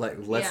out,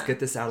 let's get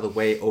this out of the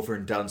way, over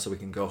and done, so we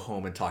can go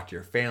home and talk to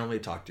your family,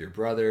 talk to your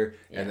brother,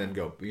 and then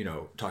go,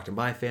 talk to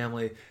my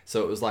family.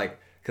 So it was like,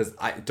 because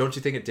don't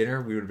you think at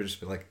dinner we would have just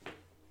been like,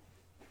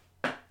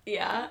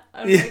 yeah,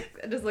 I'm like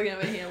just looking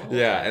at my hand.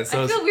 Yeah, and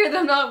so I feel weird that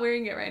I'm not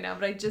wearing it right now,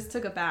 but I just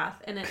took a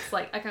bath, and it's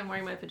like I'm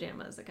wearing my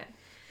pajamas. Okay.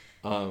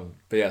 But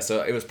yeah,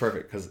 so it was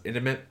perfect because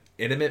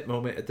intimate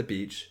moment at the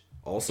beach,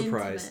 all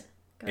surprised.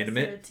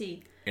 Intimate.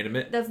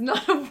 That's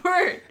not a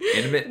word.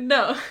 Intimate.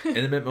 No.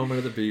 Intimate moment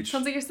at the beach.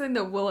 Sounds like you're saying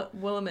the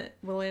Willamette.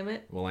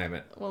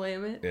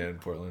 Yeah, in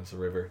Portland, it's a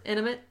river.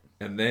 Intimate.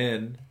 And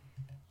then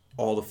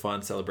all the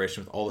fun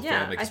celebration with all the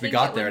family, because we think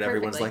got there and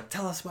everyone's like,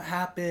 "Tell us what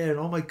happened!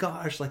 Oh my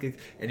gosh!" Like,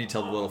 and you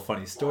tell the little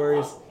funny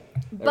stories.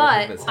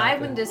 But I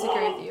wouldn't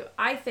disagree with you.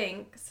 I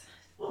think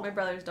my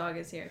brother's dog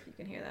is here. If you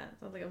can hear that,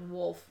 sounds like a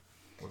wolf.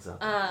 What's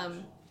up?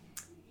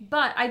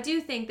 But I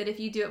do think that if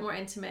you do it more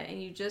intimate and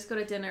you just go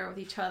to dinner with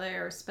each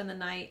other or spend the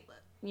night,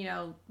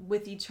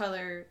 with each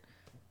other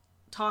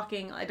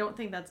talking, I don't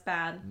think that's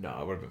bad.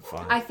 No, it would have been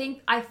fun. I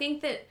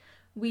think that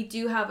we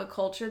do have a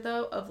culture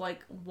though of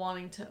like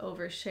wanting to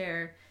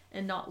overshare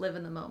and not live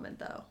in the moment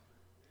though.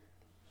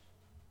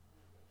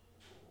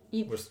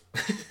 Do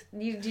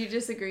you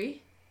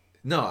disagree?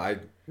 No,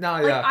 yeah.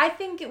 Like, I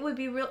think it would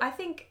be I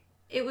think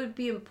it would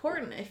be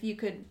important if you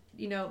could,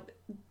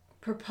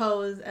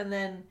 propose and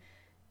then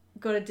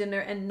go to dinner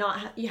and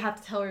not you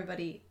have to tell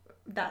everybody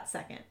that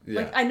second.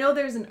 Yeah. Like, I know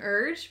there's an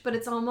urge, but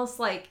it's almost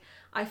like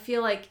I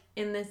feel like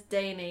in this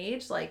day and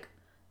age, like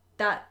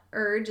that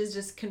urge is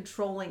just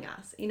controlling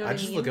us. You know what I mean?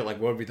 I just look at like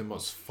what would be the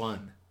most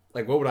fun.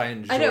 Like what would I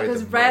enjoy? I know,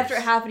 because right after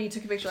it happened, you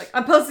took a picture like,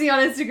 I'm posting on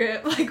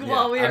Instagram, like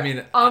while we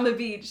were on the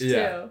beach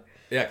too.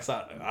 Yeah, because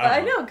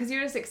I know, because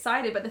you're just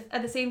excited, but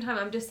at the same time,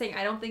 I'm just saying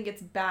I don't think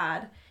it's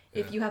bad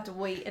if you have to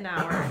wait an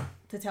hour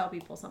to tell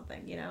people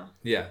something, you know?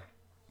 Yeah.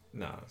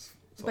 No.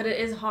 But it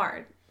is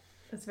hard.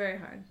 It's very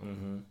hard.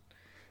 Mm-hmm.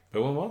 But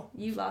it went well.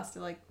 You lost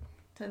it like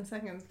 10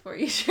 seconds before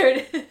you shared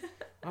it.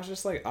 I was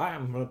just like,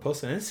 I'm going to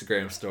post an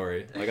Instagram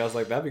story. Like, I was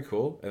like, that'd be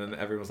cool. And then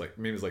everyone was like,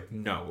 me was like,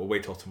 no, we'll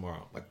wait till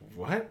tomorrow. Like,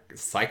 what?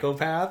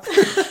 Psychopath?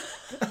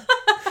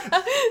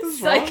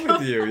 What's wrong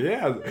with you?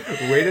 Yeah.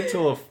 Wait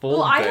until a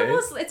full day.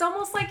 It's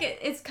almost like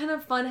it's kind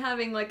of fun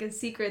having like a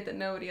secret that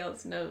nobody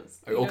else knows.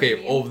 You know okay.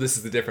 what I mean? This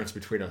is the difference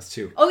between us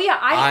too. Oh yeah.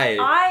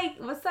 I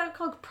what's that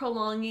called?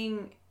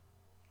 Prolonging.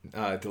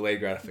 Delayed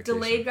gratification.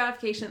 Delayed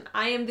gratification.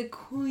 I am the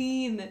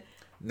queen.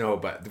 No,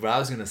 but what I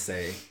was going to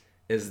say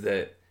is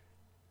that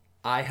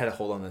I had to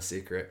hold on the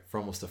secret for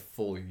almost a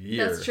full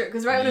year. That's true,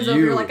 because right when it was over,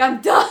 you're like,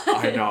 I'm done.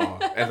 I know.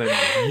 And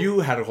then you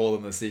had to hold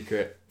on the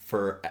secret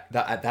for,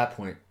 at that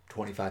point,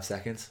 25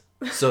 seconds.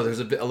 So there's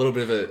a little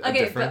bit of a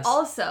difference. But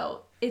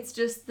also, it's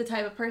just the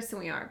type of person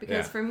we are.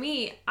 Because for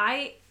me,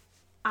 I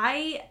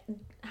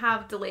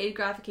have delayed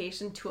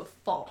gratification to a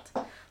fault.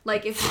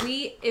 Like, if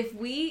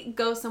we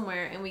go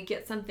somewhere and we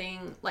get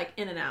something, like,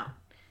 In-N-Out,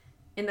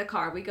 in the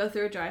car, we go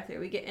through a drive-thru,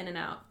 we get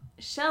In-N-Out,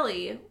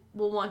 Shelly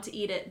will want to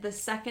eat it the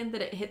second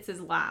that it hits his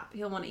lap.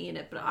 He'll want to eat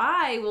it. But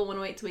I will want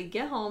to wait till we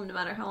get home, no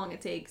matter how long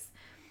it takes.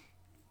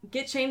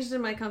 Get changed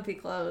in my comfy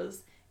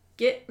clothes.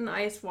 Get an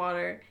iced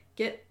water.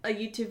 Get a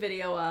YouTube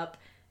video up.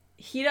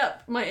 Heat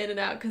up my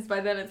In-N-Out, because by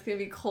then it's going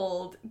to be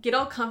cold. Get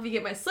all comfy.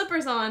 Get my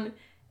slippers on.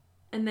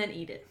 And then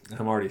eat it.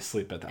 I'm already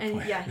asleep at that point.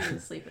 And yeah, he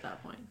was asleep at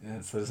that point.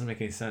 Yeah, so it doesn't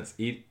make any sense.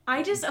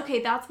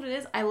 That's what it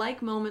is. I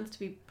like moments to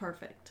be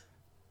perfect.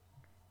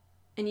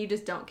 And you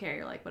just don't care.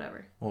 You're like,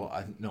 whatever. Well,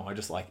 I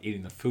just like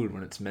eating the food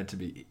when it's meant to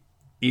be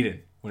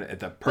eaten at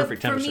the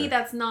perfect temperature. For me,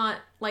 that's not,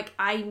 like,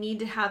 I need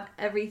to have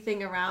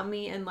everything around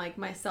me and, like,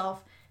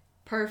 myself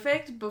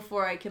perfect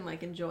before I can,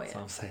 like, enjoy it. So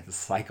I'm saying the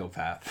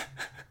psychopath.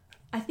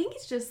 I think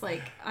it's just,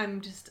 like,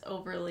 I'm just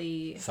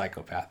overly...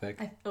 Psychopathic?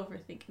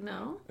 Overthink.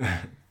 No.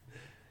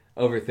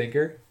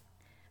 Overthinker?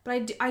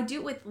 But I do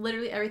it with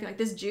literally everything. Like,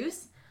 this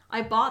juice,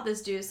 I bought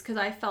this juice because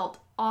I felt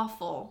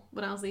awful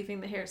when I was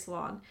leaving the hair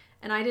salon.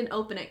 And I didn't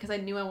open it because I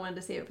knew I wanted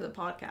to save it for the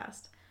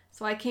podcast.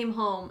 So I came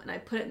home and I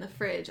put it in the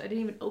fridge. I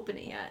didn't even open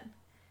it yet.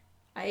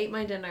 I ate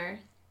my dinner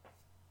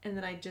and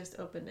then I just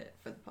opened it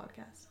for the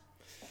podcast.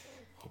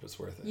 Hope it's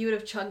worth it. You would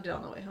have chugged it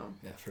on the way home.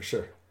 Yeah, for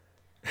sure.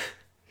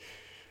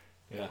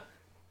 Yeah.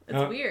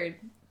 It's weird.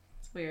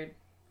 It's weird.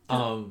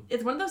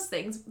 It's one of those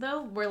things,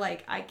 though, where,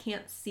 like, I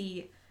can't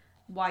see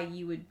why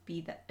you would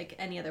be that, like,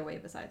 any other way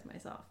besides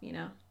myself, you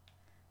know?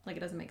 Like, it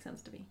doesn't make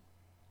sense to me.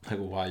 Like,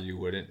 why you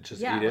wouldn't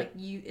just eat it?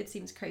 Yeah, like, it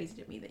seems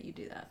crazy to me that you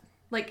do that.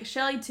 Like,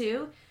 Shelly,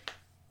 too,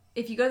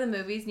 if you go to the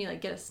movies and you,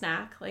 like, get a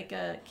snack, like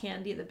a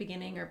candy at the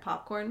beginning or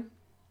popcorn,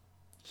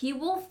 he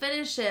will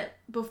finish it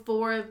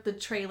before the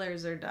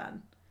trailers are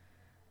done.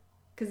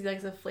 Because he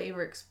likes a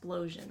flavor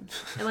explosion.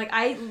 And, like,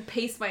 I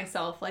pace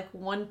myself, like,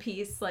 one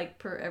piece, like,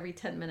 per every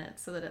 10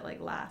 minutes so that it,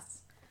 like, lasts.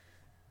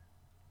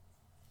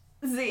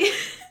 See?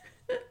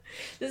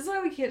 This is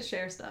why we can't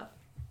share stuff.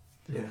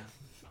 Yeah.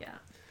 Yeah.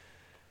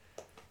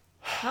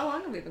 How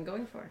long have we been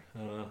going for? I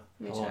don't know.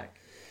 Let me check.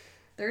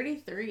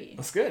 33.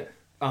 That's good.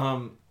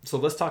 So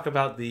let's talk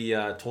about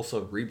the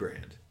Tulsa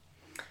rebrand.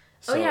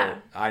 So yeah.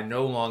 I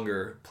no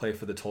longer play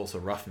for the Tulsa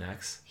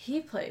Roughnecks.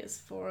 He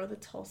plays for the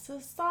Tulsa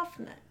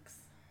Softnecks.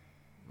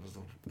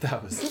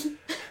 That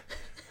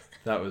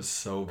was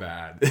so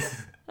bad.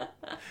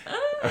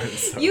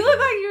 You look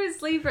like you're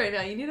asleep right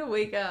now. You need to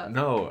wake up.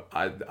 No,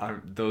 I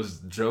those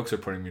jokes are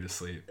putting me to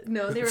sleep.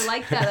 No, they were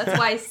like that. That's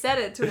why I said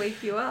it, to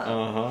wake you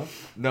up.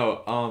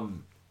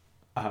 No,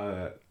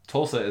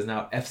 Tulsa is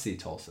now FC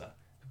Tulsa,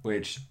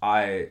 which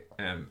I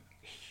am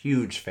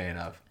huge fan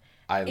of.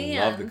 I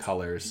love the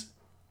colors,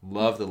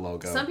 love the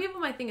logo. Some people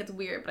might think it's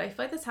weird, but I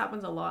feel like this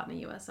happens a lot in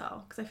the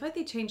USL because I feel like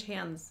they change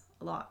hands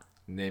a lot.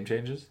 Name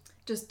changes?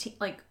 Just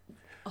like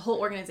a whole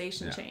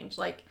organization change.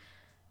 Like,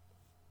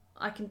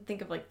 I can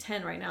think of like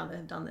 10 right now that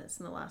have done this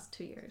in the last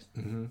 2 years.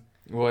 Mm-hmm.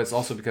 Well, it's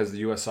also because the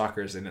U.S.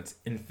 soccer is in its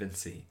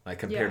infancy, like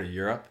compared to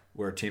Europe,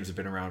 where teams have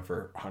been around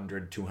for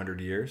 100,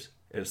 200 years.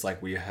 It's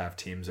like we have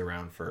teams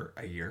around for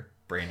a year,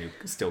 brand new,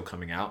 still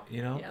coming out,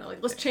 you know? Yeah, like,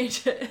 let's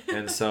change it.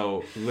 And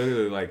so,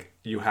 literally, like,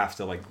 you have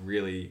to, like,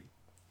 really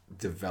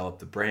develop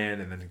the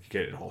brand and then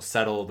get it all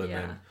settled and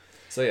then...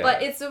 So, yeah.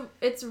 But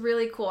it's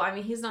really cool. I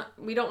mean,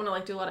 we don't want to,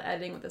 like, do a lot of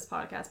editing with this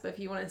podcast, but if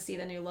you want to see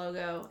the new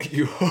logo...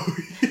 You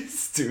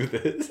always do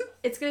this.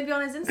 It's going to be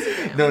on his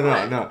Instagram.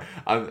 No.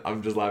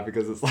 I'm just laughing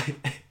because it's like...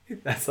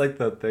 That's like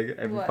the thing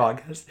every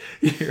podcast.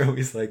 You're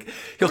always like,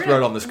 he'll throw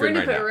it on the screen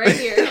right now. We're going to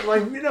put it right here. I'm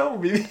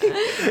like,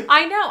 maybe.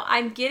 I know.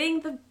 I'm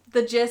getting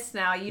the gist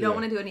now. You don't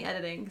want to do any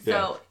editing.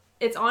 So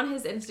it's on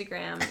his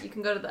Instagram. You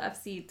can go to the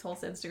FC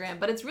Tulsa Instagram,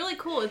 but it's really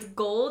cool. It's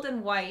gold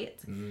and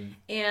white,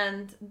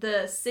 and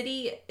the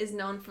city is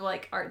known for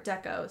like Art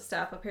Deco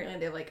stuff. Apparently,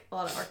 they have like a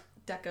lot of Art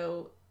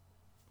Deco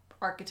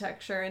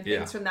architecture and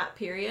things from that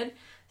period.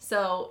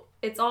 So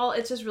it's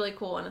just really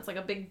cool, and it's like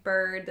a big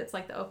bird that's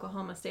like the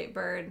Oklahoma State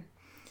bird,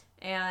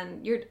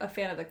 and you're a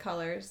fan of the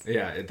colors.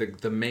 Yeah,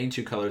 the main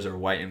two colors are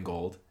white and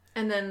gold,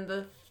 and then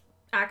the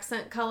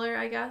accent color,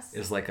 I guess,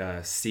 is like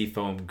a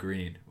seafoam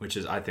green, which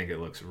is, I think it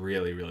looks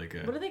really, really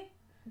good. What do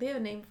they have a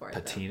name for it?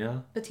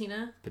 Patina?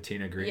 Patina?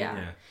 Patina green,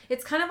 yeah.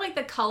 It's kind of like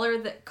the color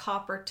that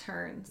copper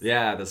turns.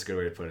 Yeah, that's a good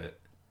way to put it.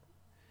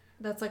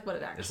 That's like what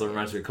it actually It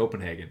reminds me of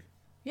Copenhagen.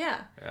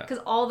 Yeah, because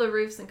all the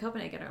roofs in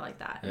Copenhagen are like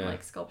that, and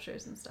like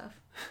sculptures and stuff.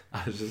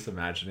 I was just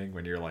imagining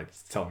when you're like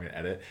telling me to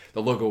edit,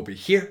 the logo will be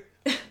here.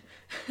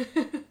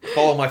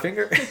 Follow my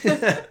finger.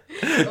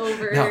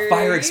 Over now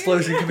fire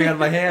explosion coming out of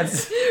my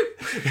hands.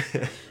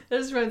 That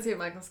just reminds me of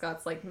Michael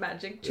Scott's like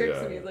magic tricks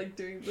and he's like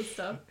doing this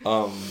stuff.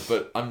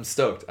 But I'm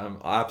stoked. I'm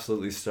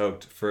absolutely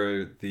stoked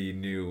for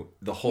the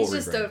whole. He's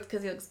just stoked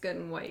because he looks good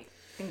in white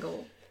and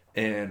gold.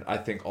 And I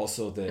think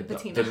also that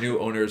the new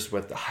owners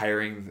with the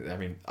hiring, I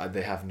mean,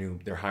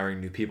 they're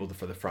hiring new people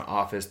for the front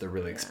office. They're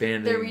really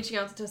expanding. They're reaching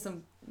out to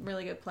some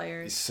really good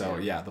players. So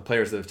the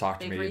players that have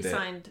talked to me. They've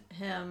re-signed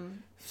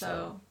him.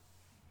 So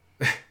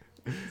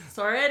it's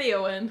already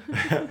a win.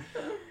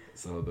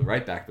 So the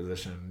right back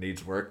position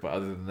needs work, but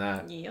other than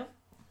that,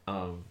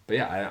 but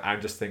I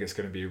just think it's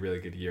going to be a really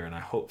good year, and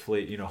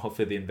hopefully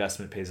the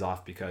investment pays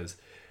off, because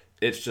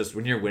it's just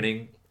when you're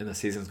winning and the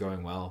season's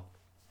going well,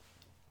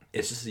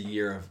 it's just a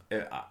year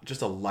of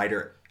just a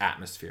lighter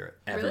atmosphere.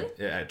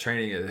 Really?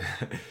 Training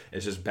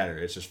is just better.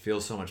 It just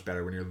feels so much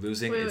better when you're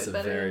losing. Wait,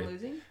 better than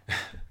losing?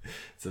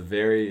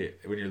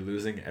 When you're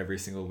losing every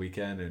single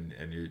weekend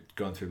and you're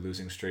going through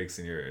losing streaks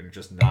and you're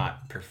just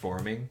not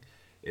performing,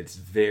 it's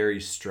very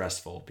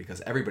stressful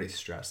because everybody's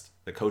stressed.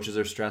 The coaches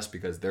are stressed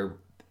because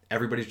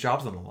everybody's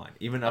job's on the line,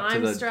 even up to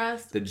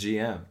the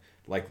GM.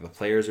 Like the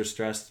players are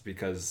stressed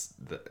because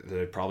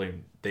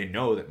they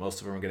know that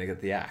most of them are going to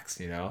get the axe,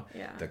 Yeah.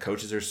 The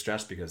coaches are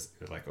stressed because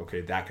they're like,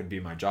 okay, that could be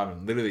my job,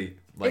 and literally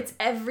like it's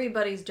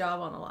everybody's job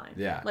on the line.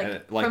 Yeah.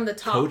 From the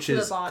top to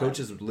the bottom.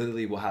 Coaches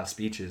literally will have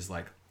speeches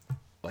like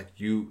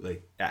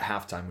at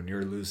halftime when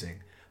you're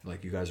losing,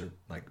 like, you guys are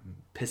like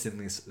pissing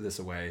this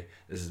away.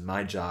 This is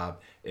my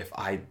job. If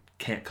I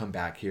can't come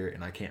back here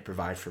and I can't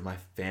provide for my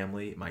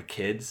family, my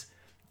kids,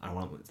 I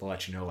want to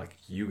let you know, like,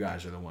 you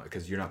guys are the one,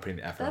 because you're not putting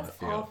the effort on the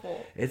field. That's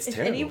awful. It's if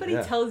terrible. If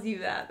anybody tells you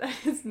that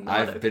is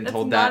not. I've been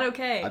told not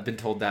okay. I've been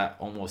told that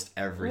almost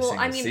every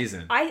single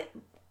season.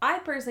 I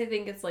personally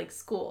think it's like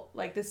school.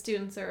 Like, the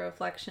students are a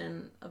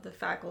reflection of the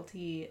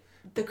faculty,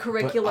 the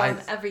curriculum,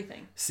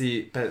 everything.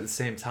 See, but at the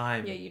same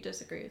time, yeah, you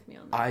disagree with me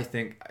on that. I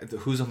think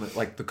who's on the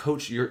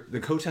coach. The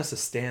coach has to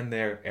stand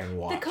there and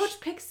watch. The coach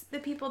picks the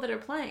people that are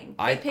playing.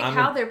 They pick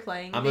how they're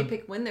playing. They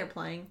pick when they're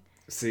playing.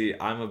 See,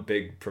 I'm a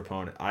big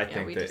proponent. I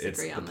think that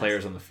it's the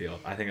players on the field.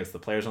 I think it's the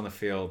players on the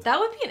field. That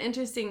would be an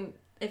interesting,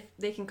 if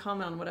they can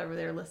comment on whatever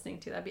they're listening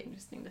to, that'd be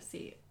interesting to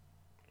see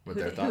what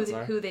their thoughts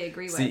are. Who they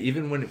agree with. See,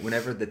 even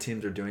whenever the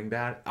teams are doing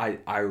bad,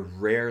 I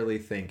rarely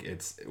think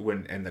it's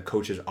and the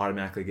coaches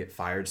automatically get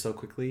fired so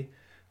quickly.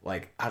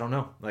 Like, I don't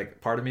know. Like,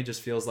 part of me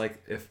just feels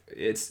like if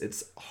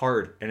it's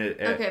hard and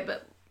okay,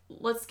 but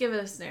let's give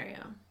it a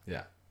scenario.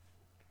 Yeah.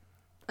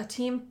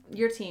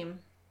 Your team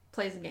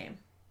plays a game.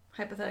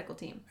 Hypothetical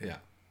team. Yeah.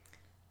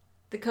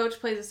 The coach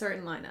plays a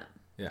certain lineup.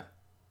 Yeah.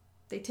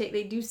 They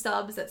do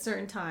subs at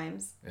certain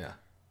times. Yeah.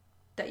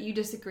 That you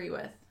disagree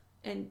with.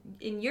 And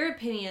in your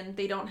opinion,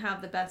 they don't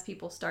have the best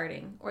people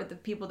starting, or the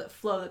people that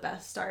flow the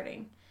best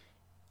starting.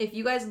 If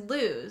you guys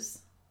lose,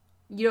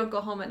 you don't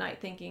go home at night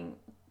thinking,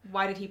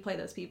 why did he play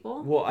those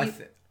people? Well,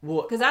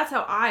 because that's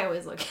how I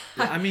always look at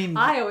it. I mean,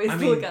 I always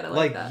look at it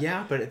like that.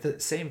 Yeah, but at the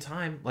same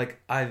time,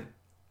 like,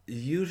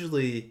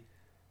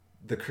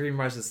 the cream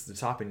rises to the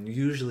top, and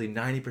usually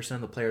 90%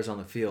 of the players on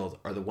the field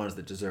are the ones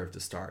that deserve to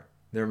start.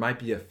 There might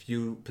be a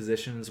few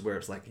positions where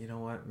it's like, you know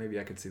what, maybe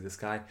I could see this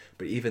guy,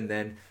 but even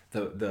then,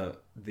 the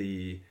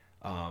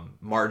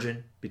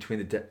margin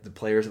between the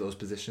players of those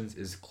positions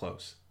is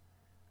close.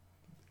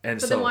 And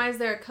but then why is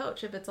there a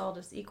coach if it's all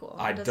just equal?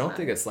 I don't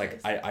think it's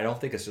like I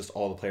don't think it's just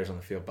all the players on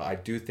the field, but I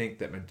do think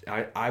that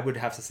I would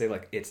have to say,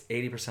 like, it's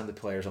 80% of the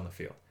players on the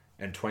field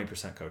and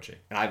 20% coaching.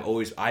 And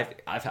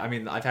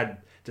I've had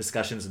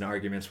discussions and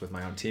arguments with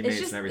my own teammates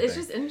and everything. It's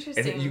just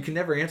interesting. And you can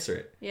never answer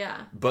it.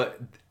 Yeah.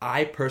 But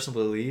I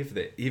personally believe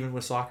that even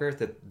with soccer,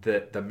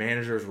 that the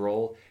manager's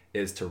role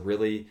is to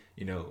really,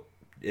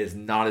 is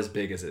not as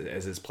big as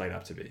it's played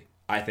up to be.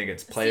 I think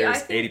it's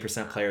players,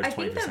 80% players, 20%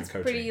 coaching. I think that's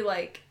pretty,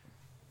 like,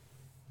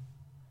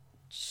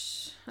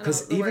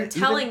 because even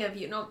telling of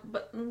you. No,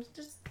 but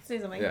just say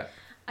something. Yeah.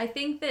 I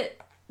think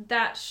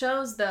that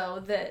shows,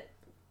 though, that,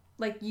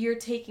 like, you're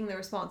taking the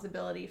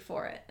responsibility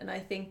for it, and I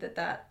think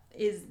that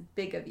is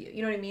big of you.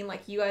 You know what I mean?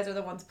 Like, you guys are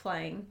the ones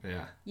playing.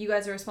 Yeah. You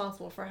guys are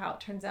responsible for how it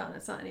turns out, and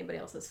it's not anybody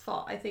else's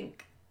fault. I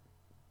think,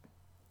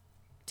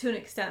 to an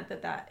extent,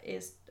 that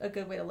is a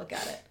good way to look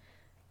at it.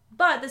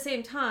 But at the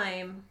same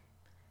time,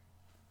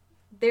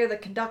 they're the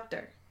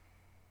conductor.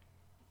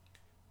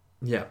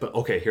 Yeah, but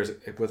okay, here's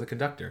with a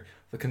conductor.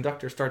 The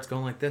conductor starts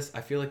going like this.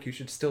 I feel like you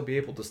should still be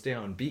able to stay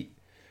on beat.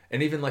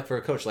 And even like for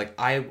a coach, like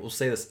I will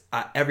say this,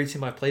 every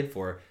team I've played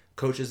for,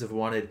 coaches have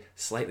wanted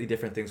slightly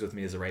different things with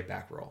me as a right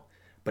back role.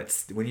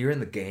 But when you're in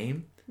the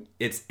game,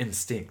 it's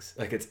instincts.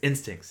 Like it's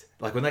instincts.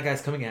 Like when that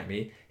guy's coming at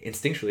me,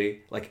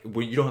 instinctually, like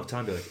when you don't have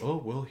time to be like, oh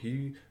well,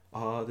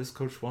 this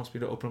coach wants me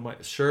to open my.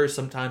 Sure,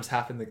 sometimes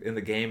happen in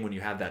the game when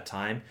you have that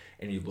time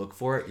and you look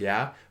for it,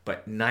 yeah.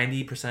 But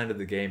 90% of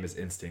the game is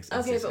instincts.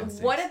 Okay, but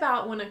what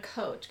about when a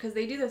coach? Because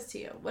they do this to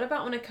you. What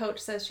about when a coach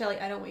says, "Shelly,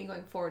 I don't want you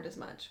going forward as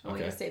much. I want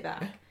you to stay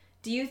back."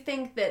 Do you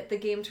think that the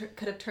game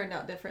could have turned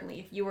out differently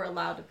if you were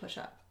allowed to push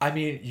up? I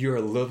mean, you're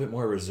a little bit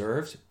more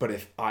reserved, but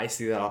if I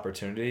see that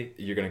opportunity,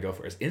 you're going to go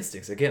for it. It's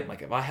instincts. Again,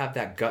 like if I have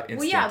that gut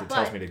instinct that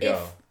tells me to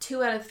go. If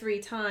 2 out of 3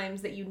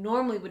 times that you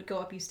normally would go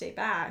up, you stay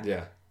back.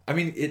 Yeah. I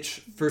mean, it's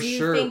for Do you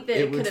sure. think that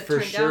it could have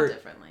turned out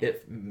differently?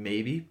 It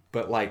maybe,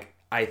 but like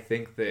I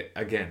think that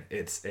again,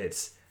 it's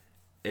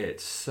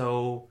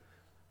so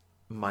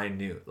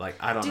minute. Like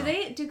I don't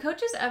know. Do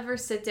coaches ever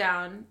sit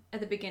down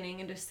at the beginning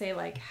and just say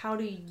like, how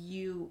do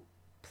you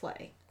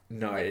play?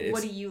 No, like,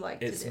 what do you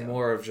like to do? It's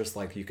more of just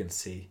like you can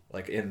see,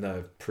 like in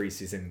the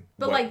preseason,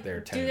 but what like,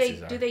 their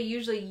tendencies are. Do they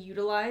usually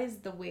utilize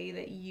the way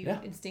that you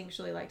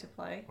instinctually like to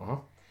play? Uh-huh.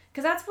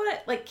 Because that's what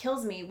it like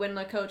kills me when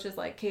the coach is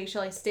like, "Okay,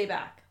 Shelly, stay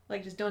back.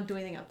 Like, just don't do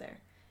anything up there."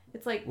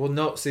 It's like, well,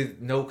 no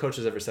coach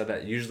has ever said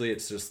that. Usually,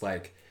 it's just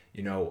like,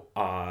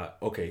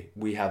 okay,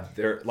 we have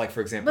their like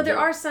for example. But there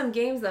are some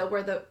games though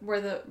where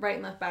the right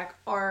and left back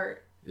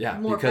are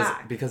more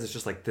back. Because it's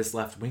just like this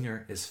left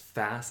winger is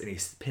fast and he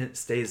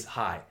stays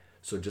high.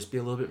 So just be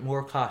a little bit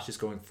more cautious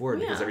going forward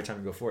because every time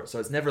you go forward. So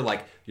it's never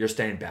like you're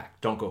staying back.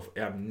 Don't go.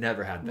 I've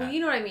never had that. Well, you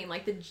know what I mean,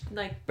 like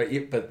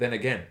But then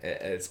again,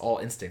 it's all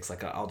instincts.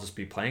 Like I'll just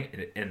be playing,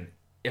 and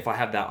if I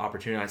have that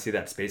opportunity, I see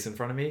that space in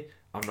front of me.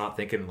 I'm not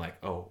thinking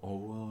like, oh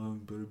well, I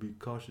better be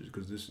cautious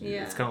because this.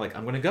 Yeah. It's kind of like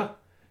I'm gonna go,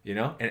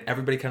 And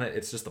everybody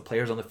it's just the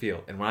players on the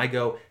field. And when I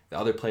go, the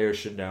other players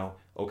should know.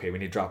 Okay, we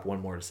need to drop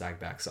one more to sag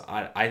back. So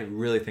I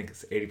really think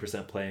it's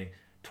 80% playing,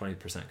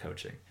 20%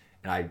 coaching.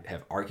 And I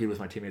have argued with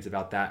my teammates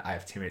about that. I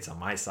have teammates on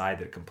my side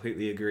that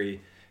completely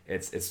agree.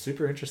 It's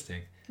super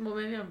interesting. Well,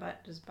 maybe I'm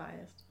just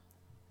biased.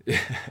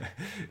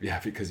 Yeah,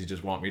 because you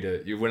just want me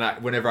to.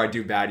 Whenever I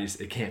do bad,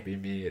 it can't be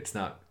me. It's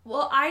not.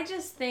 Well, I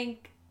just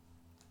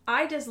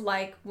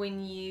like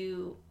when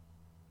you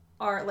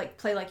are like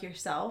play like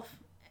yourself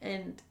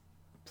and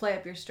play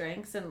up your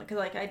strengths, and because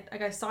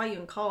I saw you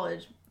in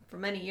college for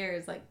many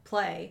years like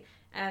play.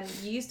 And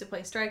you used to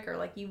play striker,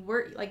 like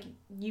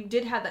you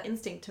did have that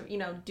instinct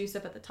to, do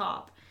stuff at the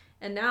top.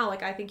 And now,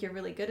 like, I think you're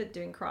really good at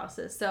doing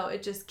crosses. So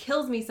it just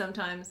kills me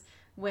sometimes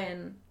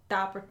when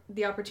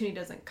the opportunity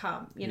doesn't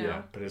come,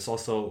 Yeah, but it's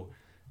also,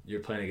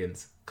 you're playing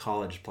against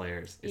college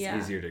players. It's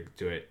easier to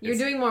do it. You're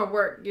doing more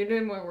work. You're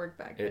doing more work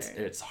back there.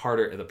 It's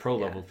harder at the pro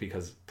level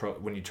because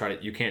when you try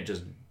to, you can't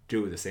just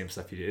do the same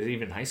stuff you did.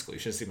 Even in high school, you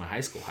should see my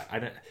high school.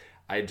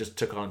 I just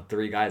took on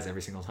 3 guys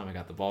every single time I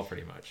got the ball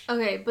pretty much.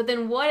 Okay, but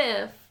then what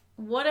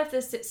if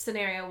this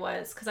scenario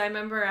was, because I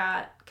remember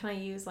can I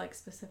use like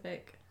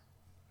specific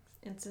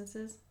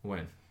instances?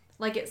 When?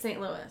 Like at St.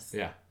 Louis.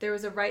 Yeah. There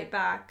was a right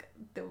back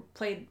that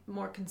played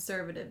more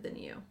conservative than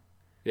you.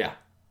 Yeah.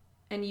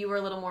 And you were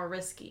a little more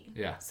risky.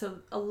 Yeah. So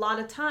a lot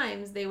of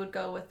times they would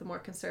go with the more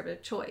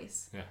conservative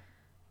choice. Yeah.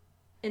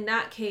 In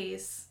that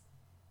case,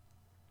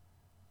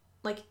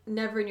 like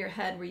never in your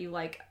head were you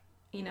like,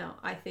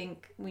 I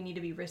think we need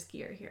to be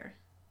riskier here.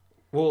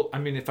 Well, I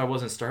mean, if I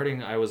wasn't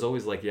starting, I was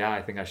always like, yeah,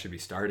 I think I should be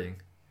starting.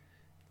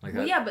 Like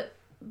that. Yeah,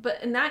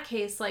 but in that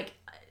case, like,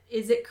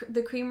 is it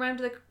the cream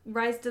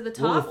rise to the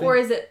top, or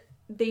is it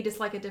they just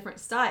like a different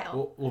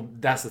style? Well,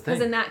 that's the thing.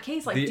 Because in that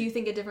case, like, do you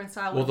think a different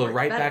style would work better? Well, the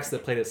right backs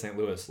that played at St.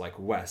 Louis, like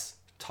Wes,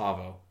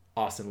 Tavo,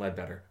 Austin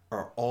Ledbetter,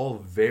 are all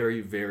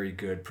very, very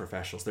good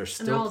professionals. They're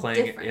still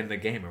playing in the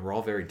game, and we're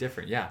all very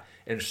different. Yeah,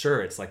 and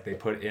sure, it's like they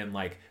put in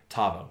like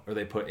Tavo, or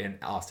they put in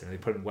Austin, or they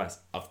put in Wes.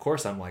 Of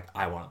course, I'm like,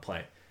 I want to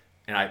play.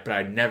 But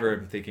I never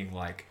am thinking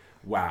like,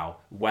 wow,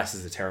 Wes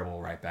is a terrible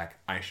right back.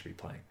 I should be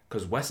playing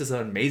because Wes is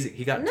amazing.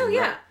 He got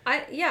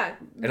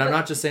And I'm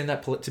not just saying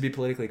that to be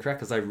politically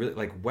correct because I really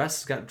like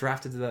Wes got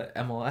drafted to the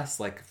MLS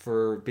like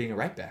for being a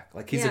right back.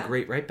 Like he's a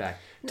great right back.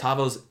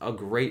 Tavo's a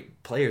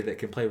great player that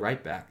can play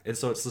right back, and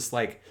so it's just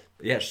like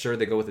sure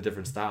they go with a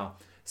different style.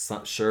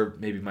 Sure,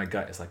 maybe my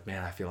gut is like,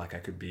 man, I feel like I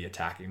could be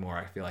attacking more.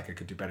 I feel like I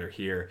could do better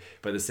here.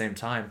 But at the same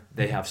time,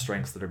 they have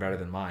strengths that are better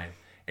than mine.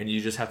 And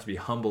you just have to be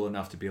humble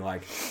enough to be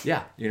like,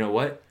 yeah, you know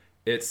what?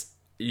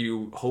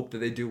 You hope that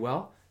they do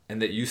well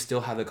and that you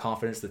still have the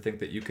confidence to think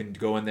that you can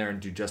go in there and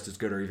do just as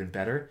good or even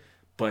better.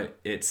 But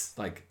it's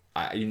like,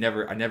 I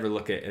never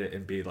look at it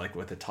and be like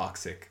with a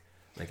toxic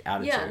like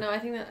attitude. Yeah, no, I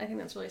think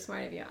that's really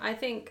smart of you. I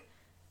think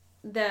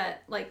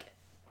that like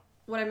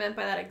what I meant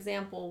by that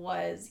example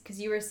was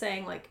because you were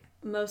saying like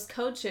most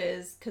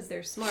coaches, because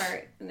they're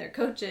smart and they're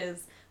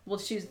coaches, will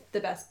choose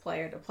the best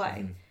player to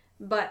play. Mm-hmm.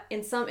 But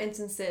in some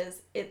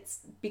instances, it's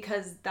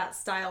because that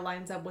style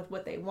lines up with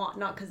what they want,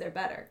 not because they're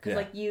better. Because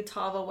like you,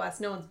 Tava, West,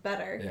 no one's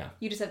better. Yeah.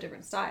 You just have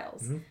different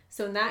styles. Mm-hmm.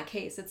 So in that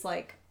case, it's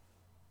like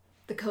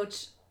the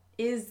coach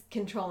is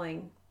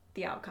controlling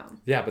the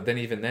outcome. Yeah, but then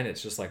even then,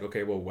 it's just like,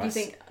 okay, well,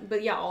 West.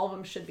 But yeah, all of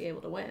them should be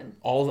able to win.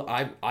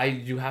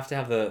 You have to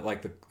have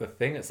the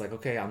thing. It's like,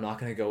 okay, I'm not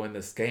going to go in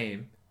this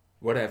game,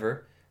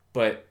 whatever.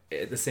 But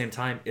at the same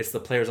time, it's the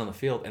players on the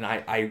field, and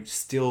I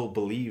still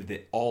believe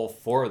that all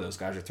four of those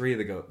guys, or three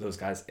of those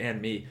guys, and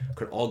me,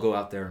 could all go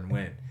out there and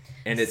win.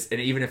 And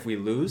even if we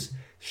lose,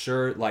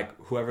 sure, like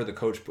whoever the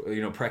coach,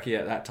 Preki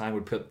at that time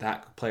would put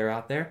that player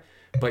out there,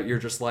 but you're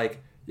just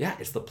like, yeah,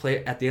 it's the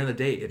play. At the end of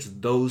the day, it's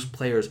those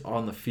players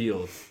on the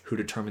field who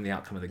determine the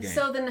outcome of the game.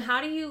 So then,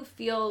 how do you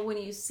feel when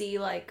you see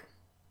like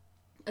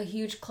a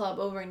huge club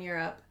over in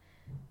Europe?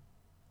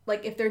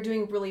 Like, if they're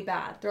doing really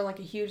bad, they're like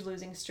a huge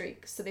losing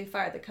streak, so they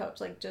fire the coach,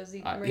 like Jose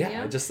Mourinho.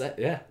 Yeah, I just said,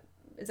 yeah.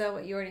 Is that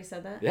what you already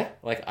said that? Yeah,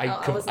 like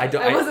I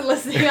wasn't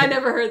listening. I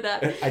never heard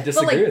that. I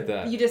disagree with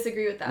that. You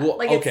disagree with that? Well,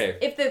 like, okay.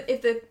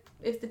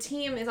 If the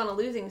team is on a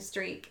losing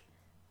streak,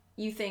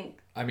 you think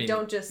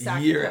don't just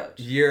sack the coach.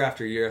 Year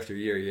after year after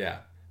year, yeah.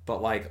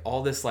 But like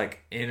all this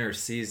like inter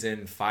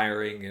season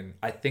firing, and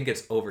I think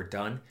it's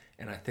overdone,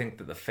 and I think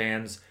that the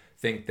fans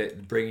think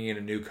that bringing in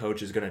a new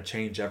coach is going to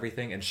change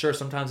everything. And sure,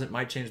 sometimes it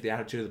might change the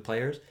attitude of the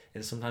players,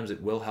 and sometimes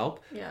it will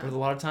help. Yeah. But a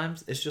lot of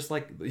times, it's just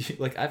like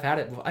I've had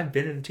it. I've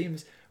been in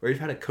teams where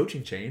you've had a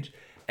coaching change,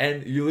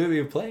 and you literally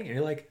are playing, and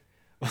you're like,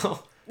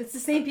 well, it's the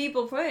same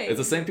people playing. It's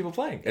the same people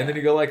playing, and then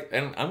you go like,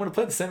 and I'm going to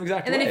play the same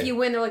exact way. And then if you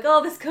win, they're like,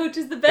 oh, this coach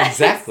is the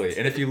best. Exactly.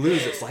 And if you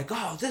lose, it's like,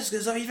 oh, this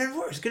is even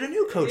worse. Get a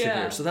new coach in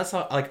here. So that's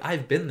how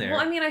I've been there. Well,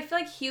 I mean, I feel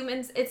like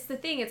humans. It's the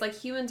thing. It's like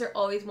humans are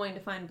always wanting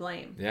to find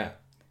blame. Yeah.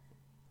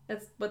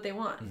 That's what they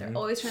want. They're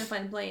always trying to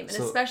find blame. And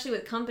especially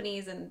with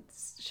companies and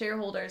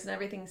shareholders and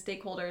everything,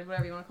 stakeholders,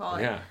 whatever you want to call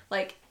it. Yeah.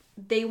 Like,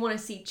 they want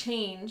to see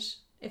change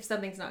if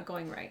something's not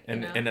going right.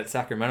 And at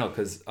Sacramento,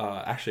 because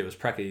actually it was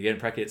Preki. Again,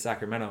 Preki at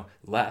Sacramento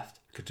left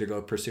to go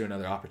pursue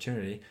another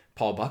opportunity.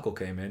 Paul Buckle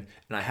came in,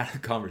 and I had a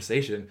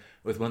conversation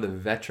with one of the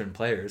veteran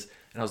players.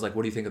 And I was like,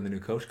 what do you think of the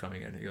new coach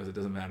coming in? He goes, it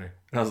doesn't matter.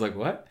 And I was like,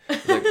 what?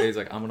 He's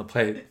like, I'm going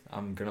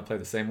to play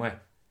the same way.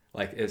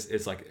 Like,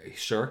 it's like,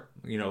 sure,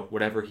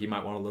 whatever, he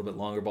might want a little bit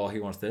longer ball, he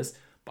wants this,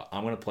 but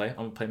I'm going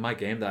to play my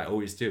game that I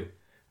always do. And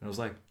I was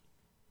like,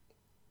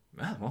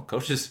 well,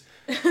 coaches,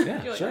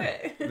 yeah, sure.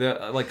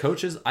 Right.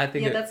 Coaches, I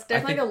think... Yeah, that's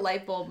definitely a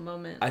light bulb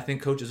moment. I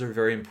think coaches are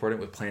very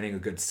important with planning a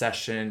good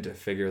session to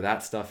figure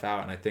that stuff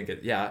out, and I think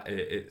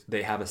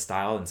they have a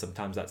style, and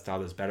sometimes that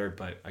style is better,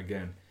 but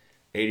again,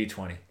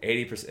 80-20.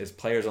 80% is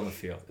players on the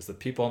field. It's the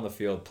people on the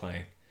field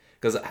playing.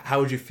 Because how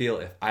would you feel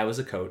if I was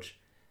a coach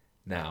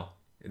now...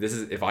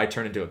 if I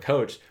turn into a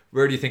coach,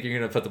 where do you think you're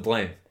going to put the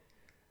blame?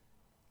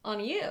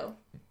 On you.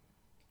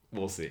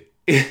 We'll see.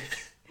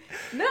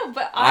 No,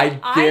 but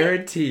I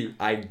guarantee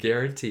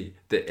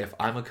that if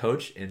I'm a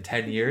coach in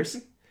 10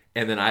 years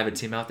and then I have a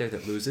team out there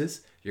that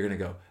loses, you're going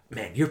to go,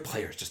 man, your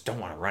players just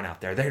don't want to run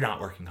out there. They're not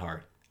working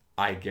hard.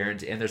 I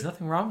guarantee. And there's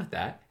nothing wrong with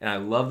that. And I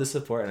love the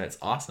support and it's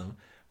awesome.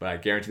 But I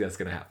guarantee that's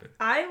going to happen.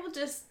 I will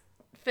just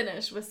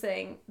finish with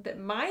saying that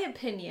my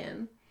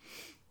opinion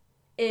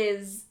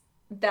is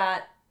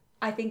that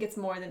I think it's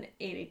more than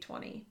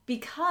 80-20.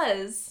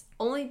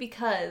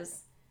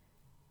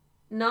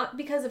 Not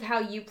because of how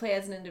you play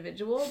as an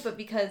individual, but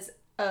because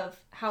of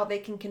how they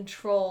can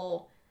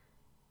control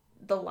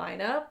the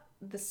lineup,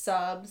 the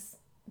subs,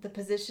 the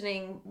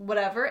positioning,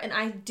 whatever. And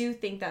I do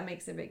think that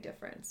makes a big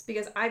difference.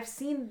 Because I've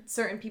seen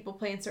certain people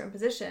play in certain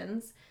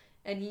positions,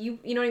 and you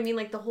know what I mean?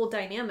 Like the whole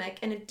dynamic,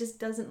 and it just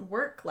doesn't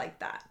work like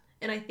that.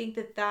 And I think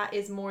that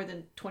is more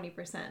than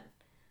 20%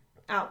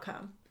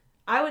 outcome.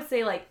 I would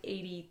say like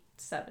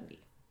 80-70.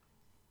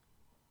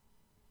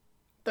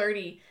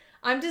 30.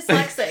 I'm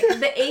dyslexic.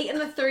 The 8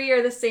 and the 3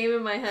 are the same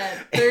in my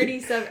head.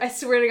 37. I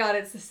swear to God,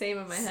 it's the same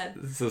in my head.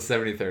 So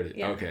 70-30.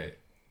 Yeah. Okay.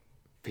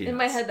 Peanuts. In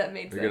my head, that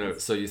made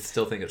sense. So you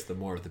still think it's the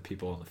more of the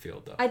people on the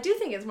field, though? I do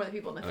think it's more the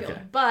people in the field,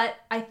 but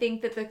I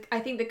think that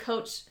the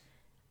coach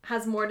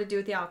has more to do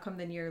with the outcome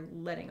than you're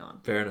letting on.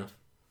 Fair enough.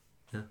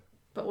 Yeah.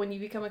 But when you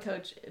become a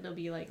coach, it'll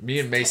be like me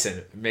and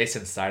Mason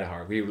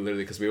Sidehar. We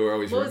literally, because we were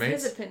always roommates. What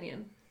was his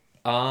opinion?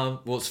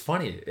 Well, it's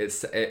funny.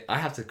 I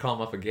have to call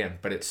him up again,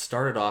 but it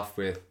started off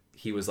with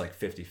he was like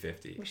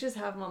 50-50. We should just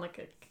have him on like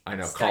a I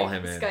know, call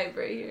him in. Skype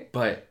right here.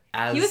 But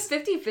as he was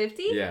 50-50?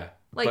 Yeah.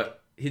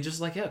 But he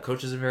just like,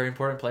 coaches are very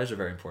important, players are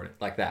very important.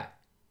 Like that.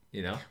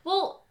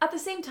 Well, at the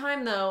same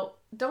time though,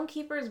 don't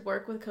keepers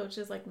work with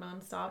coaches like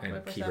nonstop?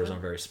 And keepers are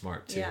very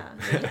smart too. Yeah,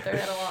 they hit their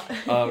head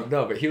a lot.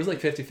 No, but he was like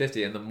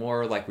 50-50, and the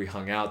more like we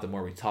hung out, the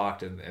more we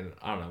talked, and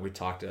I don't know, we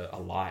talked a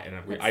lot. And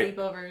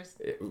sleepovers.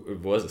 It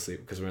was a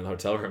sleep because we were in the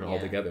hotel room all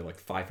together, like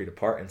 5 feet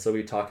apart, and so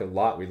we talked a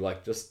lot. We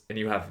like and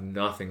you have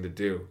nothing to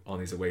do on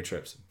these away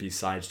trips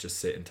besides just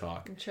sit and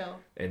talk and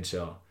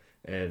chill.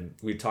 And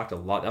we talked a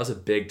lot. That was a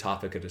big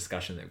topic of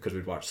discussion because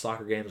we'd watch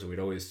soccer games and we'd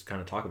always kind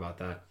of talk about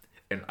that.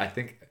 And I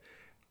think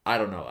I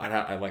don't know.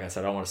 Like I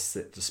said, I don't want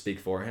to speak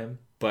for him,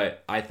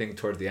 but I think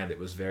towards the end it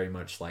was very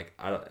much like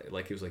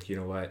he was like, you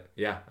know what?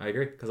 Yeah, I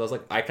agree. Because I was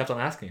like, I kept on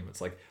asking him.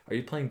 It's like, are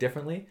you playing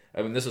differently?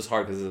 I mean, this was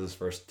hard because this is his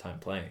first time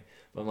playing.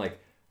 But I'm like,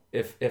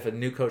 if a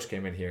new coach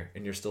came in here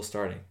and you're still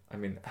starting, I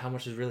mean, how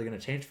much is really going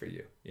to change for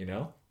you? You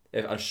know?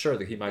 I'm sure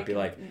that he might be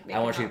like, I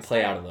want you to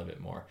play out a little bit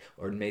more.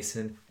 Or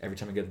Mason, every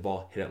time you get the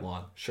ball, hit it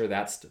long. Sure,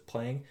 that's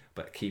playing,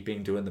 but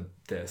doing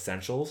the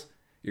essentials.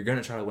 You're going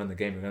to try to win the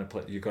game.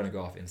 You're going to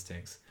go off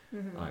instincts.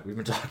 Mm-hmm. We've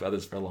been talking about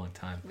this for a long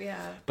time.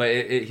 Yeah.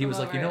 But he was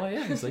like, right. You know what?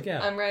 Yeah. He's like,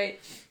 yeah. I'm right.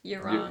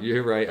 You're wrong.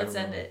 You're right. Let's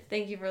end it.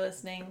 Thank you for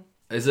listening.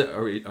 Is it?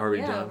 Are we done?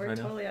 Yeah, we're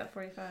totally at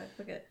 45.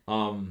 Look at.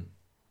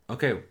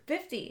 Okay.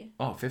 50.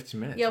 Oh, 50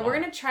 minutes. Yeah, wow.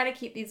 We're gonna try to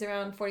keep these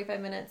around 45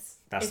 minutes.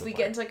 That's if we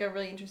get into like a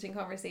really interesting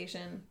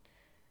conversation.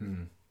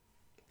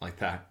 Like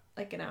that.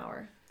 Like an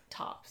hour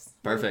tops.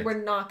 Perfect.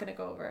 We're not gonna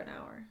go over an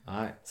hour.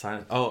 All right.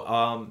 Silence.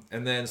 Oh,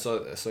 and then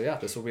so yeah,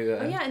 this will be the.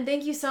 Oh yeah, and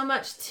thank you so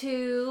much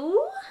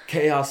to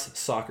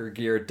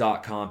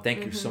ChaosSoccerGear.com.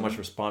 Thank you so much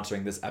for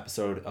sponsoring this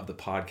episode of the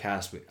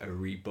podcast.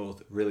 We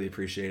both really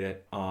appreciate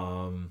it.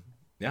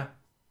 Yeah.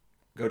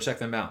 Go check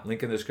them out.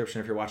 Link in the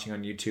description if you're watching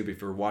on YouTube. If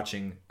you're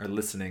watching or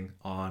listening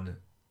on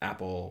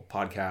Apple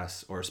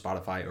Podcasts or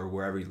Spotify or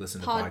wherever you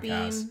listen to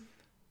podcasts.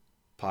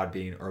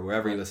 Podbean or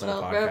wherever you listen to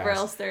podcasts. Wherever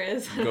else there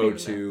is. Go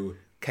to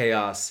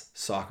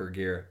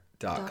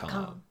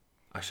ChaosSoccerGear.com.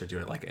 I should do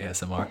it like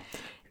ASMR.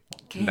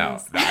 No,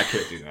 I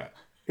couldn't do that.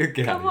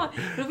 Come on.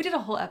 What if we did a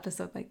whole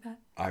episode like that?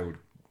 I would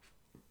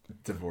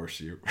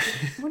divorce you.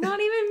 We're not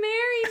even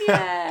married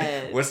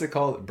yet. What's it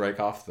called? Break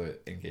off the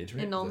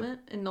engagement? Annulment?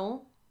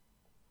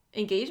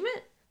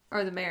 Engagement?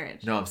 Or the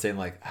marriage? No, I'm saying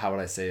like, how would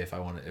I say if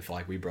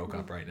we broke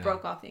up right now?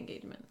 Broke off the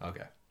engagement.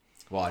 Okay.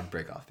 Well, I'd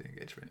break off the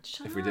engagement.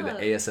 If we did up.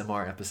 an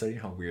ASMR episode, you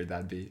know how weird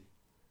that'd be?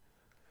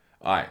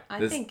 All right.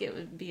 I think it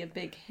would be a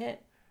big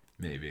hit.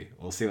 Maybe.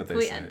 We'll see what they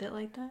say. say. We end it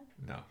like that?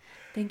 No.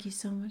 Thank you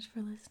so much for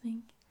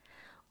listening.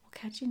 We'll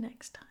catch you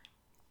next time.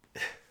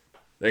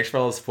 Thanks for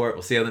all the support.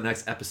 We'll see you on the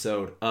next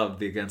episode of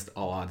the Against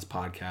All Odds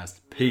podcast.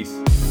 Peace.